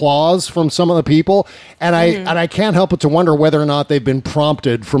the applause from some of the people, and I can't help but to wonder whether or not they've been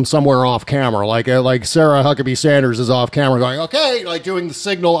prompted from somewhere off camera. Like Sarah Huckabee Sanders is off camera going, okay, like doing the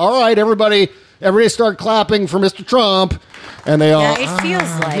signal, all right, everybody start clapping for Mr. Trump. And they all... Yeah, it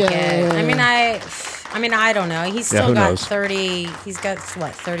feels like it. I mean, I don't know. He's still got knows? 30... He's got,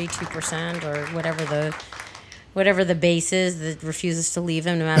 32% or whatever the base is that refuses to leave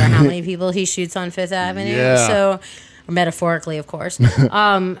him no matter how many people he shoots on Fifth Avenue. Yeah. So, metaphorically, of course.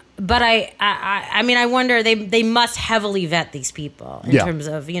 But I wonder, they must heavily vet these people in terms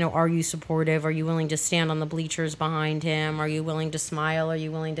of, are you supportive? Are you willing to stand on the bleachers behind him? Are you willing to smile? Are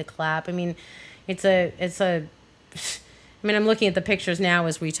you willing to clap? I mean, I'm looking at the pictures now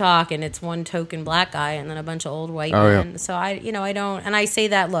as we talk, and it's one token black guy and then a bunch of old white men. Yeah. So I don't, and I say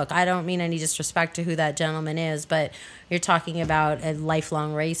that, look, I don't mean any disrespect to who that gentleman is, but you're talking about a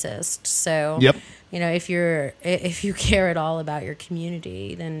lifelong racist. So, if you care at all about your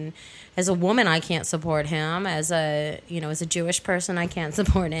community, then as a woman, I can't support him. As a Jewish person, I can't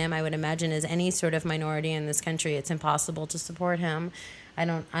support him. I would imagine as any sort of minority in this country, it's impossible to support him. I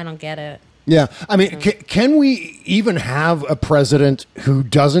don't get it. Yeah. I mean, can we even have a president who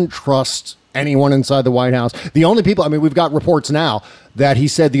doesn't trust anyone inside the White House? The only people, we've got reports now that he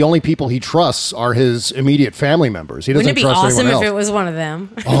said the only people he trusts are his immediate family members. He doesn't trust anyone else. Wouldn't it be awesome if it was one of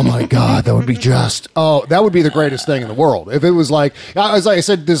them? Oh my God, that would be that would be the greatest thing in the world. If it was like, as I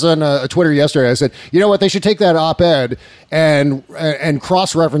said this on Twitter yesterday, I said, you know what, they should take that op-ed and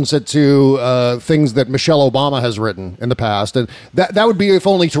cross-reference it to things that Michelle Obama has written in the past. And that would be if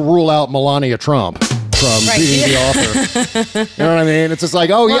only to rule out Melania Trump from being the author. You know what I mean? It's just like,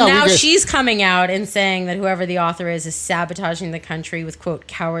 now she's coming out and saying that whoever the author is sabotaging the country with, quote,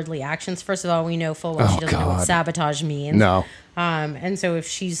 cowardly actions. First of all, we know full well she doesn't know what sabotage means. No. And so if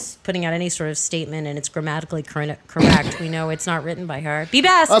she's putting out any sort of statement and it's grammatically correct, we know it's not written by her. Be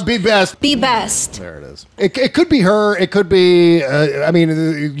best. Be best. Be best. There it is. It could be her. It could be,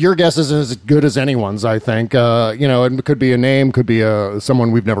 your guess is as good as anyone's, I think. It could be a name, could be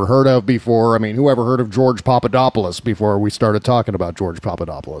someone we've never heard of before. Who ever heard of George Papadopoulos before we started talking about George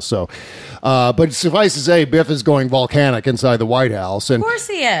Papadopoulos? So, but suffice to say, Biff is going volcanic inside the White House. And, of course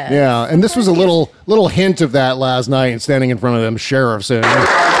he is. Yeah, and this was a little hint of that last night, standing in front of them sheriffs. I am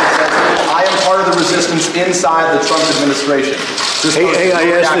part of the resistance inside the Trump administration. Hey,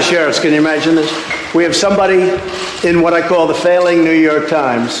 I asked the sheriffs, can you imagine this? We have somebody in what I call the failing New York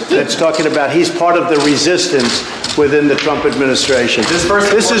Times that's talking about he's part of the resistance within the Trump administration.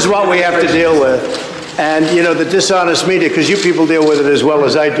 This is what we have to deal with. And, the dishonest media, because you people deal with it as well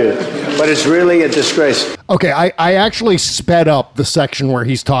as I do. But it's really a disgrace. Okay, I actually sped up the section where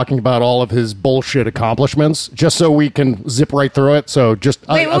he's talking about all of his bullshit accomplishments, just so we can zip right through it. So just...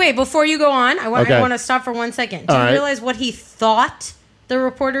 Wait. Before you go on, I want to stop for 1 second. Do you realize what he thought the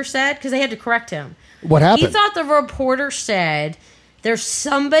reporter said? Because they had to correct him. What happened? He thought the reporter said there's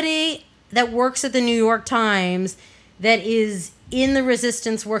somebody that works at the New York Times that is in the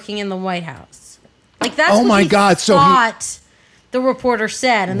resistance working in the White House. Like, that's what he thought the reporter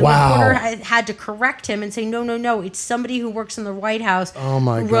said. And the reporter had to correct him and say, no, it's somebody who works in the White House who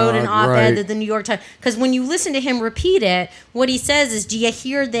wrote an op-ed at the New York Times. Because when you listen to him repeat it, what he says is, do you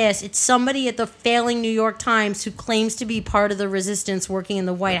hear this? It's somebody at the failing New York Times who claims to be part of the resistance working in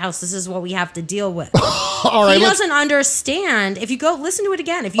the White House. This is what we have to deal with. All right, he doesn't understand. If you go listen to it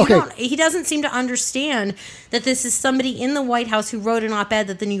again, he doesn't seem to understand that this is somebody in the White House who wrote an op-ed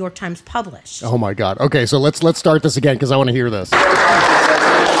that the New York Times published. Oh my God. Okay, so let's start this again because I want to hear this.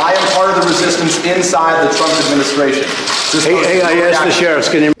 I am part of the resistance inside the Trump administration. Hey, I asked the sheriffs,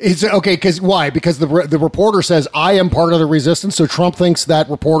 can you... It's okay, why? Because the reporter says, I am part of the resistance, so Trump thinks that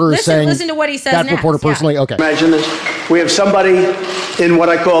reporter is saying... Listen to what he says that next. Reporter personally, okay. Imagine this. We have somebody in what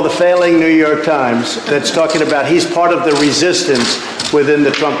I call the failing New York Times that's talking about he's part of the resistance within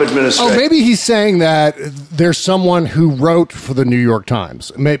the Trump administration. Oh, maybe he's saying that there's someone who wrote for the New York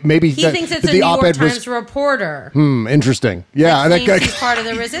Times. Maybe he thinks it's a New York Times reporter. Interesting. Yeah. That claims he's part of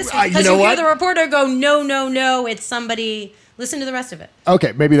the resistance. Because you hear the reporter go, no, it's somebody... Listen to the rest of it.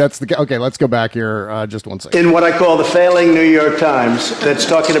 Okay, maybe that's the... Okay, let's go back here just 1 second. In what I call the failing New York Times that's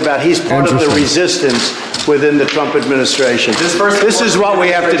talking about he's part of the resistance within the Trump administration. This is what we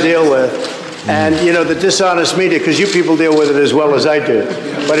have to deal with. And, the dishonest media, because you people deal with it as well as I do.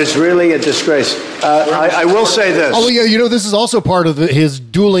 But it's really a disgrace. I will say this. Oh, yeah, this is also part of his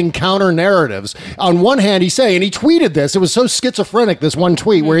dueling counter-narratives. On one hand, he's saying, and he tweeted this, it was so schizophrenic, this one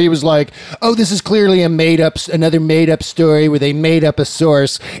tweet, where he was like, oh, this is clearly another made-up story where they made up a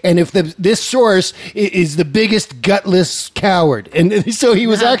source, and if this source is the biggest gutless coward. And so he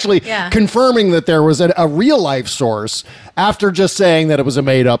was actually confirming that there was a real-life source after just saying that it was a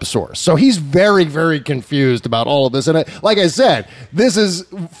made-up source. So he's very, very confused about all of this. And like I said, this is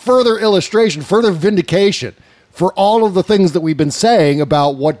further illustration, further vindication for all of the things that we've been saying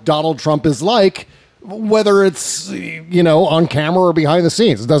about what Donald Trump is like, whether it's, on camera or behind the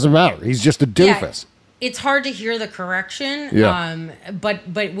scenes. It doesn't matter. He's just a doofus. Yeah, it's hard to hear the correction. Yeah. But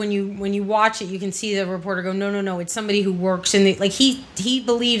when you watch it, you can see the reporter go, no, it's somebody who works in the... Like, he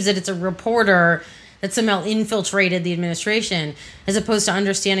believes that it's a reporter that somehow infiltrated the administration, as opposed to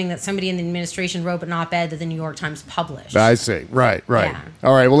understanding that somebody in the administration wrote an op-ed that the New York Times published. I see. Right. Yeah.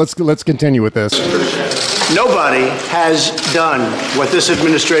 All right, well, let's continue with this. Nobody has done what this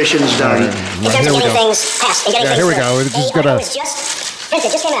administration's done. Right. Here we go. Here we go. It's just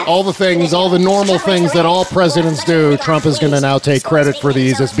gonna... All the things, all the normal things that all presidents do, Trump is going to now take credit for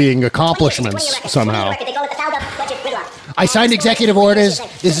these as being accomplishments somehow. I signed executive orders.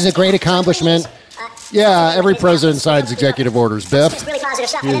 This is a great accomplishment. Yeah, every president signs executive orders, Biff.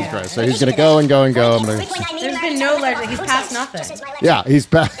 Jesus Christ. So he's going to go and go and go. There's been no legislation. He's passed nothing. Yeah, he's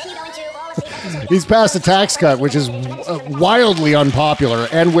passed a tax cut, which is wildly unpopular,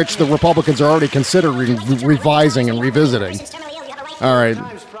 and which the Republicans are already considering revising and revisiting. All right.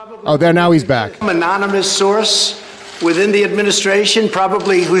 Oh, there, now he's back. An anonymous source within the administration,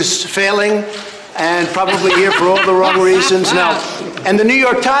 probably who's failing, and probably here for all the wrong reasons. Now, and the New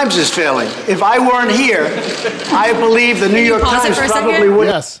York Times is failing. If I weren't here, I believe the New York Times probably would.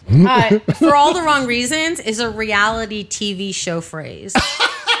 Yes. For all the wrong reasons is a reality TV show phrase.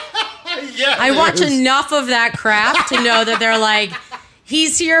 Yeah, I watch enough of that crap to know that they're like,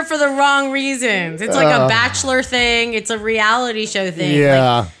 he's here for the wrong reasons. It's like a Bachelor thing. It's a reality show thing.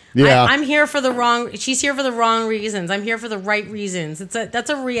 Yeah. Yeah. I'm here for the wrong... She's here for the wrong reasons. I'm here for the right reasons. That's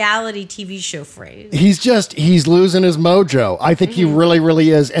a reality TV show phrase. He's losing his mojo. I think he really, really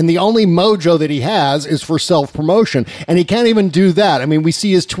is. And the only mojo that he has is for self-promotion. And he can't even do that. I mean, we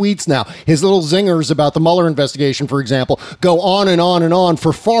see his tweets now. His little zingers about the Mueller investigation, for example, go on and on and on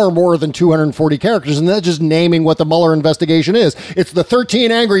for far more than 240 characters. And that's just naming what the Mueller investigation is. It's the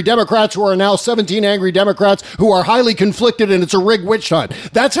 13 angry Democrats who are now 17 angry Democrats who are highly conflicted, and it's a rigged witch hunt.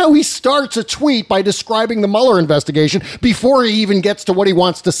 That's how he starts a tweet, by describing the Mueller investigation before he even gets to what he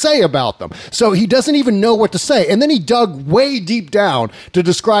wants to say about them. So he doesn't even know what to say. And then he dug way deep down to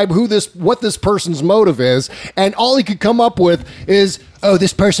describe what this person's motive is. And all he could come up with is, oh,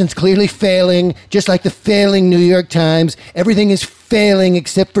 this person's clearly failing, just like the failing New York Times. Everything is failing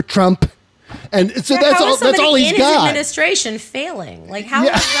except for Trump. And so that's all he's in got. his administration failing. Like, how is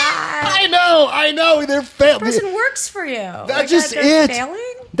that? I know. They're failing. The person works for you. That's just it.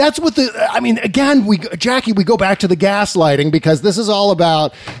 Failing? That's what again, we go back to the gaslighting, because this is all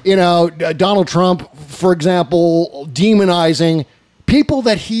about, Donald Trump, for example, demonizing people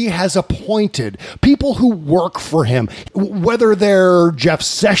that he has appointed, people who work for him, whether they're Jeff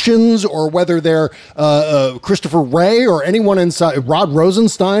Sessions or whether they're Christopher Wray or anyone inside, Rod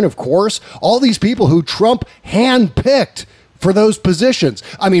Rosenstein, of course, all these people who Trump handpicked for those positions.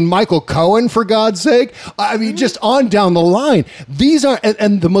 I mean, Michael Cohen, for God's sake. I mean, just on down the line. These are,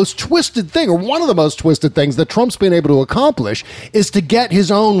 and the most twisted thing, or one of the most twisted things that Trump's been able to accomplish, is to get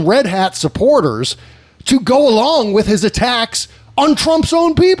his own red hat supporters to go along with his attacks on Trump's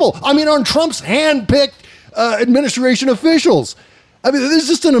own people. I mean, on Trump's hand-picked administration officials. I mean, this is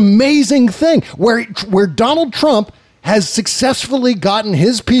just an amazing thing where Donald Trump has successfully gotten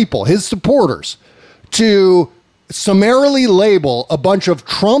his people, his supporters, to summarily label a bunch of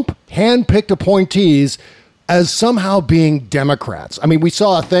Trump hand-picked appointees as somehow being Democrats. I mean, we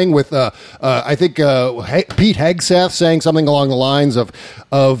saw a thing with, I think, Pete Hegseth saying something along the lines of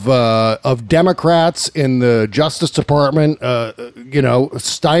Democrats in the Justice Department,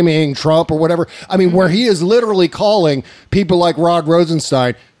 stymieing Trump or whatever. I mean, where he is literally calling people like Rod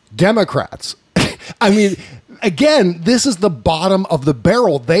Rosenstein Democrats. I mean, again, this is the bottom of the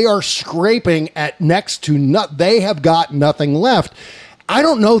barrel. They are scraping at next to they have got nothing left. I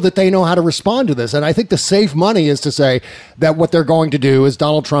don't know that they know how to respond to this. And I think the safe money is to say that what they're going to do is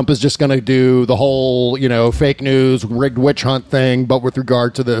Donald Trump is just going to do the whole, fake news, rigged witch hunt thing, but with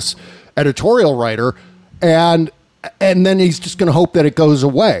regard to this editorial writer. And then he's just going to hope that it goes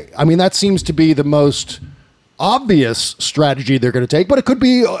away. I mean, that seems to be the most obvious strategy they're going to take, but it could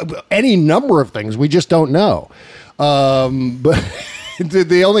be any number of things. We just don't know. But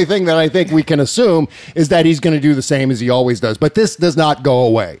the only thing that I think we can assume is that he's going to do the same as he always does. But this does not go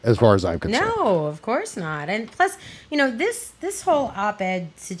away, as far as I'm concerned. No, of course not. And plus, this whole op-ed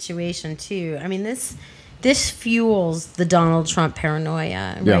situation too. I mean, this fuels the Donald Trump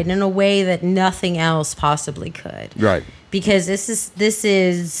paranoia, right? In a way that nothing else possibly could, right? Because this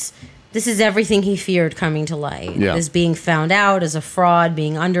is everything he feared coming to light. Is being found out as a fraud,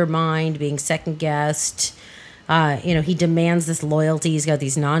 being undermined, being second guessed. He demands this loyalty. He's got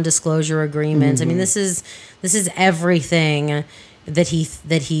these non-disclosure agreements. Mm-hmm. I mean, this is everything that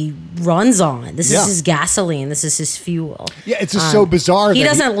he runs on. This is his gasoline. This is his fuel. Yeah, it's just so bizarre. He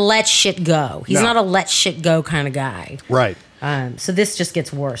doesn't let shit go. He's not a let shit go kind of guy. Right. So this just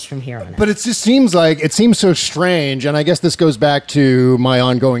gets worse from here on out. But it just seems so strange, and I guess this goes back to my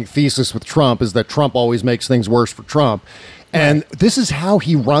ongoing thesis with Trump, is that Trump always makes things worse for Trump. And this is how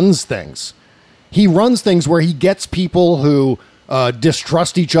he runs things. He runs things where he gets people who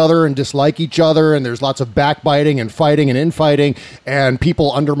distrust each other and dislike each other, and there's lots of backbiting and fighting and infighting, and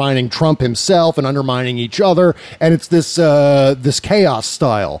people undermining Trump himself and undermining each other. And it's this chaos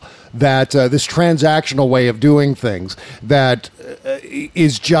style, that this transactional way of doing things that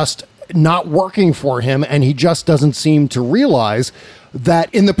is just not working for him, and he just doesn't seem to realize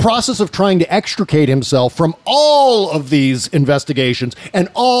that in the process of trying to extricate himself from all of these investigations and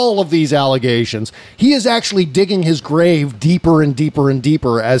all of these allegations, he is actually digging his grave deeper and deeper and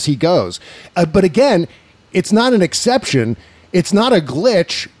deeper as he goes. But again, it's not an exception. It's not a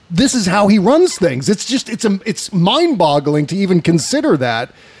glitch. This is how he runs things. It's mind-boggling to even consider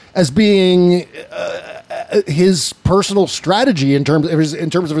that as being his personal strategy in terms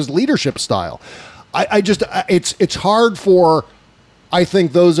of his leadership style. It's hard for, I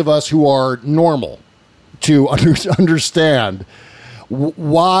think, those of us who are normal to understand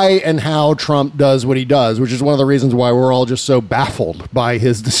why and how Trump does what he does, which is one of the reasons why we're all just so baffled by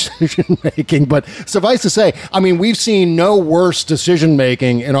his decision making. But suffice to say, I mean, we've seen no worse decision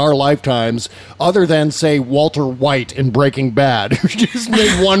making in our lifetimes other than, say, Walter White in Breaking Bad, who just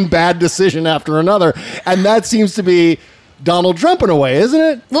made one bad decision after another. And that seems to be Donald Trump in a way, isn't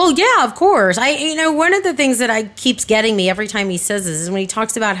it? Well, yeah, of course. One of the things that keeps getting me every time he says this is when he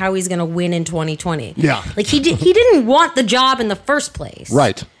talks about how he's going to win in 2020. Yeah. Like he didn't want the job in the first place.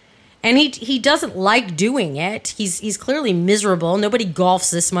 Right. And he doesn't like doing it. He's clearly miserable. Nobody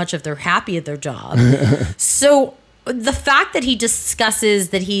golfs this much if they're happy at their job. So the fact that he discusses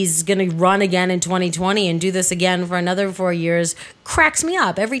that he's going to run again in 2020 and do this again for another 4 years cracks me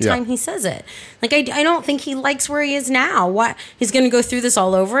up every time he says it. Like, I don't think he likes where he is now. What, he's going to go through this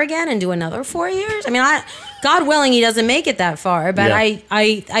all over again and do another 4 years? I mean, God willing, he doesn't make it that far. But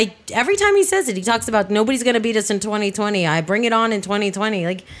every time he says it, he talks about nobody's going to beat us in 2020. I bring it on in 2020.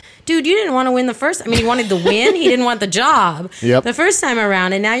 Like, dude, you didn't want to win the first. I mean, he wanted the win. He didn't want the job the first time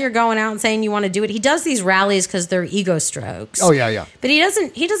around. And now you're going out and saying you want to do it. He does these rallies because they're ego strokes. Oh, yeah. But he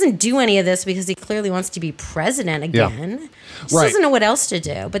doesn't do any of this because he clearly wants to be president again. Yeah. He doesn't know what else to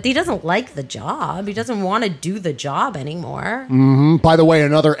do. But he doesn't like the job. He doesn't want to do the job anymore. Mm-hmm. By the way,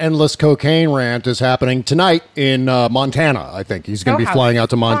 another endless cocaine rant is happening tonight in Montana, I think. He's going to be flying out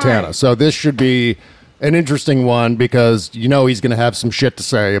to Montana. Right. So this should be an interesting one because, he's going to have some shit to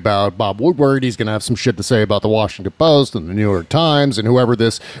say about Bob Woodward. He's going to have some shit to say about the Washington Post and the New York Times and whoever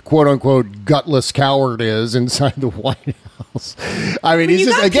this quote-unquote gutless coward is inside the White House. I mean, he's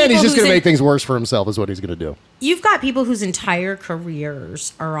just going to make things worse for himself is what he's going to do. You've got people whose entire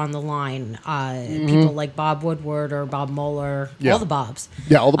careers are on the line. People like Bob Woodward or Bob Mueller, all the Bobs.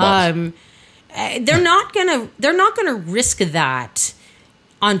 Yeah, all the Bobs. They're not gonna risk that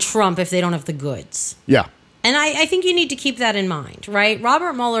on Trump if they don't have the goods. Yeah. And I think you need to keep that in mind, right?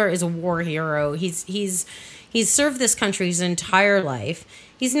 Robert Mueller is a war hero. He's served this country his entire life.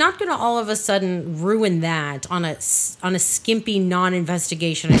 He's not going to all of a sudden ruin that on a skimpy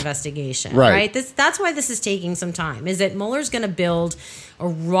investigation. Right? That's why this is taking some time. Is that Mueller's going to build a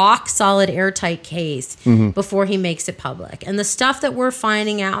rock solid, airtight case before he makes it public, and the stuff that we're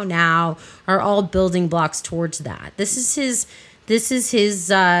finding out now are all building blocks towards that. This is his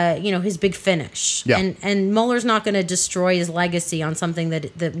his big finish. Yeah. And Mueller's not going to destroy his legacy on something that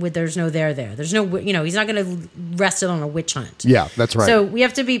there's no there. There's no, he's not going to rest it on a witch hunt. Yeah, that's right. So we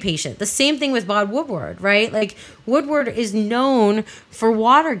have to be patient. The same thing with Bob Woodward, right? Like Woodward is known for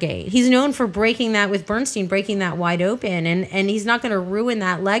Watergate. He's known for breaking that with Bernstein, breaking that wide open. And he's not going to ruin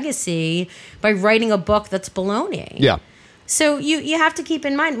that legacy by writing a book that's baloney. Yeah. So you have to keep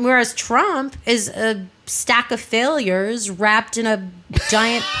in mind, whereas Trump is a stack of failures wrapped in a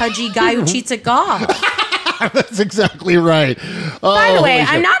giant pudgy guy who cheats at golf. That's exactly right. By the way,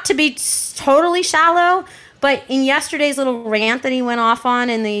 I'm not to be totally shallow, but in yesterday's little rant that he went off on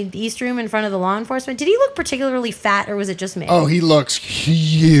in the East Room in front of the law enforcement, did he look particularly fat or was it just me? Oh, he looks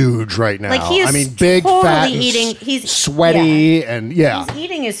huge right now. Like he is big, totally fat, eating. He's sweaty, and he's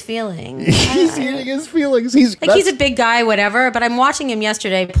eating his feelings. He's eating his feelings. He's a big guy, whatever. But I'm watching him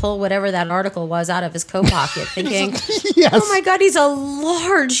yesterday pull whatever that article was out of his coat pocket, thinking, yes. "Oh my God, he's a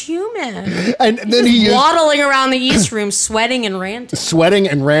large human." And then he waddling around the East Room, sweating and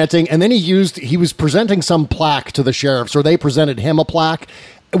ranting. And then he was presenting some plaque to the sheriffs, or they presented him a plaque,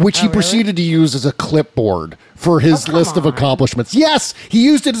 which he proceeded to use as a clipboard for his list of accomplishments. Yes, he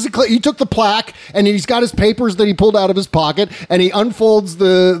used it as a he took the plaque, and he's got his papers that he pulled out of his pocket, and he unfolds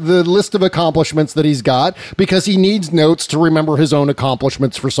the list of accomplishments that he's got, because he needs notes to remember his own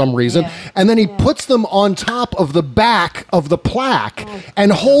accomplishments for some reason. Yeah. And then he puts them on top of the back of the plaque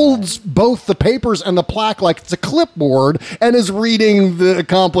and holds both the papers and the plaque like it's a clipboard, and is reading the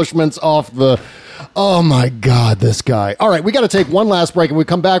accomplishments off the... Oh, my God, this guy. All right, we got to take one last break, and when we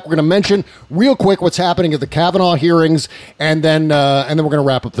come back, we're going to mention real quick what's happening at the Kavanaugh hearings, and then we're going to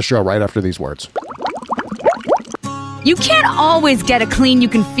wrap up the show right after these words. You can't always get a clean you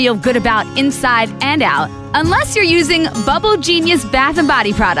can feel good about inside and out unless you're using Bubble Genius Bath and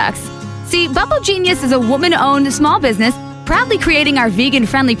Body products. See, Bubble Genius is a woman-owned small business proudly creating our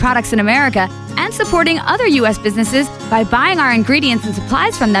vegan-friendly products in America and supporting other U.S. businesses by buying our ingredients and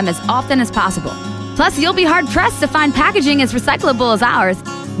supplies from them as often as possible. Plus, you'll be hard-pressed to find packaging as recyclable as ours.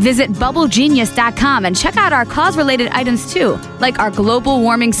 Visit BubbleGenius.com and check out our cause-related items too, like our global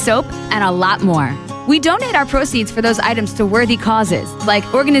warming soap and a lot more. We donate our proceeds for those items to worthy causes, like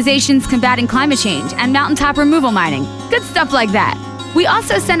organizations combating climate change and mountaintop removal mining. Good stuff like that. We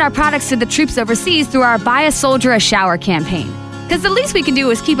also send our products to the troops overseas through our Buy a Soldier a Shower campaign. Because the least we can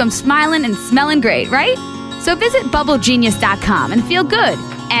do is keep them smiling and smelling great, right? So visit BubbleGenius.com and feel good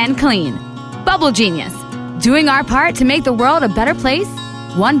and clean. Bubble Genius, doing our part to make the world a better place,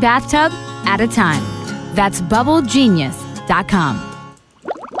 one bathtub at a time. That's BubbleGenius.com.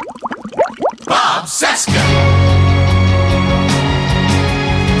 Bob Cesca.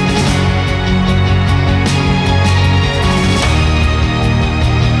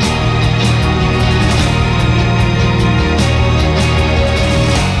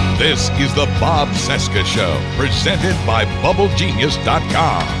 This is the Bob Cesca Show, presented by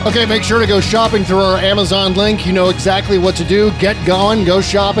BubbleGenius.com. Okay, make sure to go shopping through our Amazon link. You know exactly what to do. Get going, go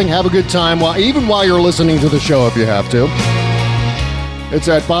shopping, have a good time, even while you're listening to the show if you have to. It's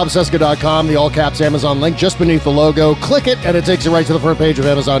at BobCesca.com, the all-caps Amazon link, just beneath the logo. Click it, and it takes you right to the front page of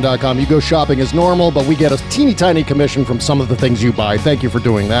Amazon.com. You go shopping as normal, but we get a teeny tiny commission from some of the things you buy. Thank you for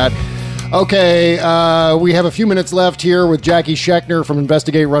doing that. Okay, we have a few minutes left here with Jackie Schechner from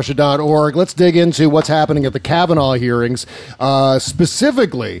InvestigateRussia.org. Let's dig into what's happening at the Kavanaugh hearings,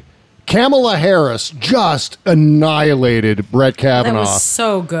 specifically Kamala Harris just annihilated Brett Kavanaugh. That was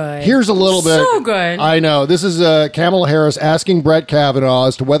so good. Here's a little bit. So good. I know. This is Kamala Harris asking Brett Kavanaugh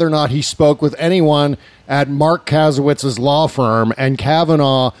as to whether or not he spoke with anyone at Mark Kazowitz's law firm. And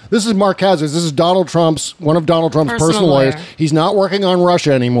Kavanaugh, this is Mark Kazowitz. This is one of Donald Trump's personal lawyers. He's not working on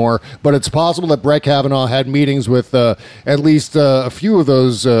Russia anymore, but it's possible that Brett Kavanaugh had meetings with at least a few of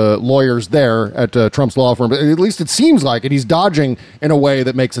those lawyers there at Trump's law firm. But at least it seems like it. He's dodging in a way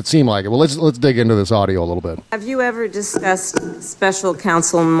that makes it seem like it. Well, let's dig into this audio a little bit. Have you ever discussed Special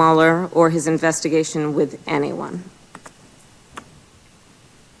Counsel Mueller or his investigation with anyone?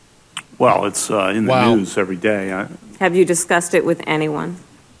 Well, it's in the news every day. Have you discussed it with anyone?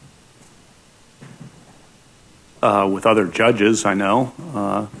 With other judges, I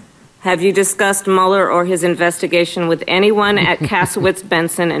know. Have you discussed Mueller or his investigation with anyone at Kasowitz,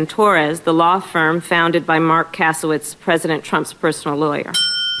 Benson, and Torres, the law firm founded by Mark Kasowitz, President Trump's personal lawyer?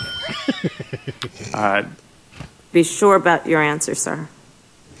 Be sure about your answer, sir.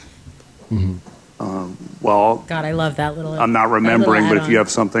 Well, God, I love that little. I'm not remembering, but if you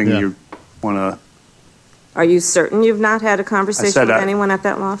have something you want to. Are you certain you've not had a conversation with anyone at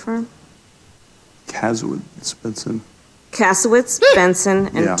that law firm? Kasowitz, Benson. Kasowitz, Benson,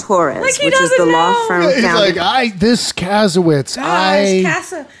 and Torres, Like which is the law firm He's founded. like, this Kasowitz,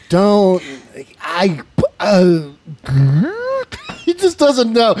 he just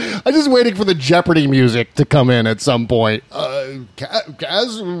doesn't know. I'm just waiting for the Jeopardy music to come in at some point.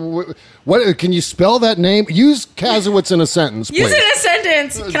 What? Can you spell that name? Use Kasowitz in a sentence, please. Use it in a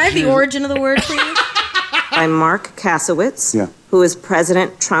sentence. Can I have the origin of the word, please? By Mark Kasowitz, who is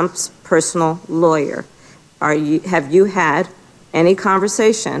President Trump's personal lawyer. Have you had any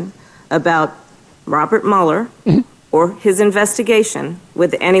conversation about Robert Mueller or his investigation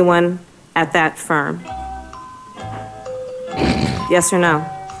with anyone at that firm? Yes or no?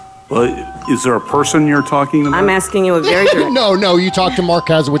 Well, is there a person you're talking about? I'm asking you a very direct... No, you talked to Mark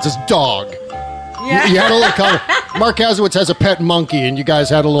Kazowitz's dog. Yeah. You had a little Mark Kazowitz has a pet monkey, and you guys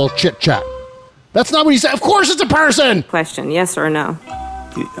had a little chit-chat. That's not what he said. Of course it's a person! Question, yes or no?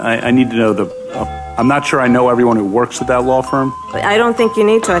 I need to know I'm not sure I know everyone who works at that law firm. I don't think you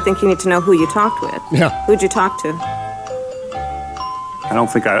need to. I think you need to know who you talked with. Yeah. Who'd you talk to? I don't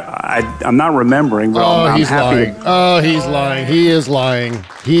think I'm not remembering, but I'm he's happy. lying. He's lying. He is lying.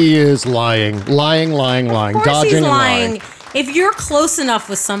 He is lying. Lying. Of course Dodging he's and lying. If you're close enough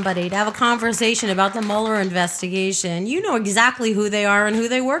with somebody to have a conversation about the Mueller investigation, you know exactly who they are and who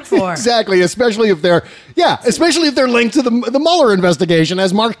they work for. Exactly, especially if they're linked to the Mueller investigation,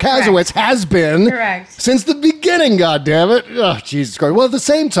 as Mark Kazowitz has been since the beginning. God damn it! Oh, Jesus Christ. Well, at the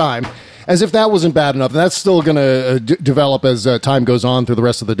same time, as if that wasn't bad enough, and that's still going to develop as time goes on through the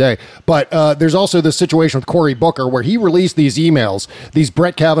rest of the day. But there's also this situation with Cory Booker where he released these emails, these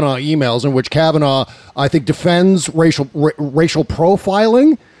Brett Kavanaugh emails, in which Kavanaugh, I think, defends racial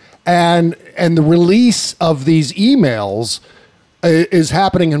profiling, and the release of these emails is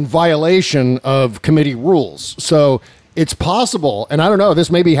happening in violation of committee rules. So it's possible, and I don't know, this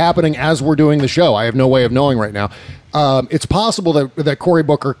may be happening as we're doing the show. I have no way of knowing right now. It's possible that Cory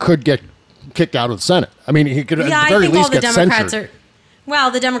Booker could get kicked out of the Senate. I mean, he could at the very least get censured.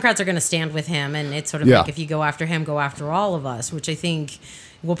 The Democrats are going to stand with him, and it's sort of like, if you go after him, go after all of us, which I think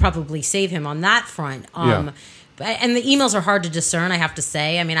will probably save him on that front. And the emails are hard to discern, I have to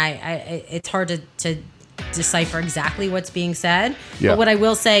say. I mean, it's hard to decipher exactly what's being said. But what I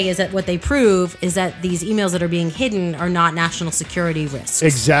will say is that what they prove is that these emails that are being hidden are not national security risks.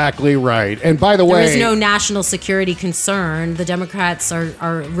 Exactly right. And by the way, there is no national security concern. The Democrats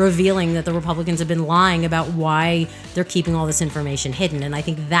are revealing that the Republicans have been lying about why they're keeping all this information hidden. And I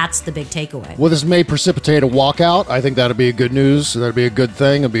think that's the big takeaway. Well, this may precipitate a walkout. I think that'd be good news. That'd be a good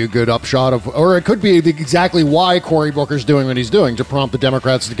thing. It'd be a good upshot of, or it could be exactly why Cory Booker's doing what he's doing, to prompt the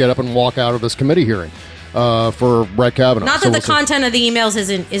Democrats to get up and walk out of this committee hearing. For Brett Kavanaugh. Not that the content of the emails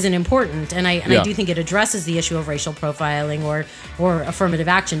isn't important, and I do think it addresses the issue of racial profiling or affirmative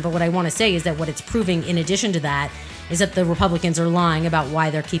action. But what I want to say is that what it's proving, in addition to that, is that the Republicans are lying about why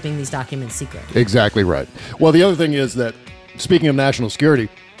they're keeping these documents secret. Exactly right. Well, the other thing is that, speaking of national security,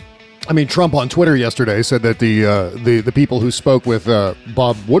 I mean, Trump on Twitter yesterday said that the people who spoke with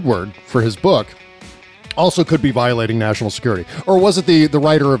Bob Woodward for his book also could be violating national security. Or was it the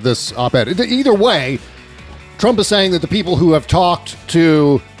writer of this op-ed? Either way, Trump is saying that the people who have talked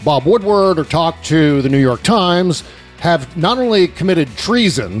to Bob Woodward or talked to the New York Times have not only committed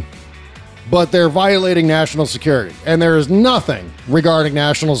treason, but they're violating national security. And there is nothing regarding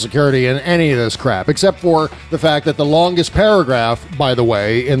national security in any of this crap, except for the fact that the longest paragraph, by the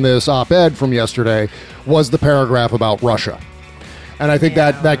way, in this op-ed from yesterday was the paragraph about Russia. And I think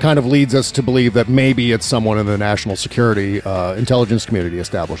that kind of leads us to believe that maybe it's someone in the national security intelligence community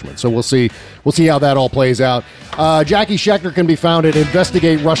establishment. So we'll see how that all plays out. Jackie Schechter can be found at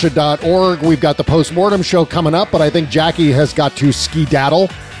investigaterussia.org. We've got the postmortem show coming up, but I think Jackie has got to skedaddle.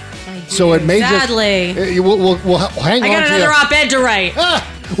 So it may sadly. We'll hang on to you. I got another op-ed to write.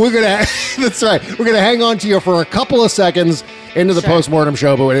 That's right. We're going to hang on to you for a couple of seconds into the postmortem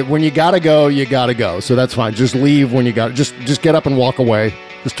show, but when you gotta go, you gotta go. So that's fine. Just leave when you got. Just get up and walk away.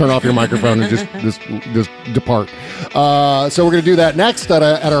 Just turn off your microphone and just depart. So we're gonna do that next at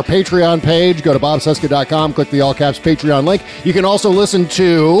our Patreon page. Go to bobcesca.com. Click the all caps Patreon link. You can also listen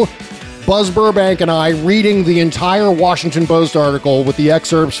to Buzz Burbank and I reading the entire Washington Post article with the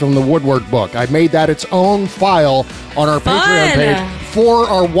excerpts from the Woodward book. I made that its own file on our Patreon page for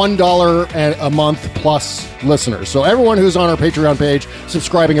our $1 a month plus listeners. So everyone who's on our Patreon page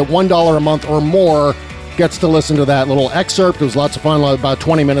subscribing at $1 a month or more gets to listen to that little excerpt. It was lots of fun, about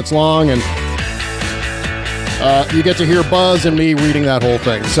 20 minutes long, and you get to hear Buzz and me reading that whole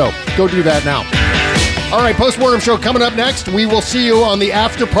thing. So go do that now. All right, postmortem show coming up next. We will see you on the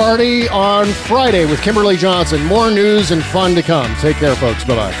after party on Friday with Kimberly Johnson. More news and fun to come. Take care, folks.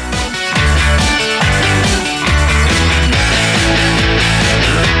 Bye-bye.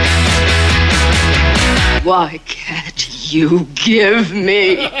 Why can't you give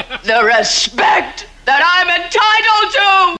me the respect that I'm entitled to?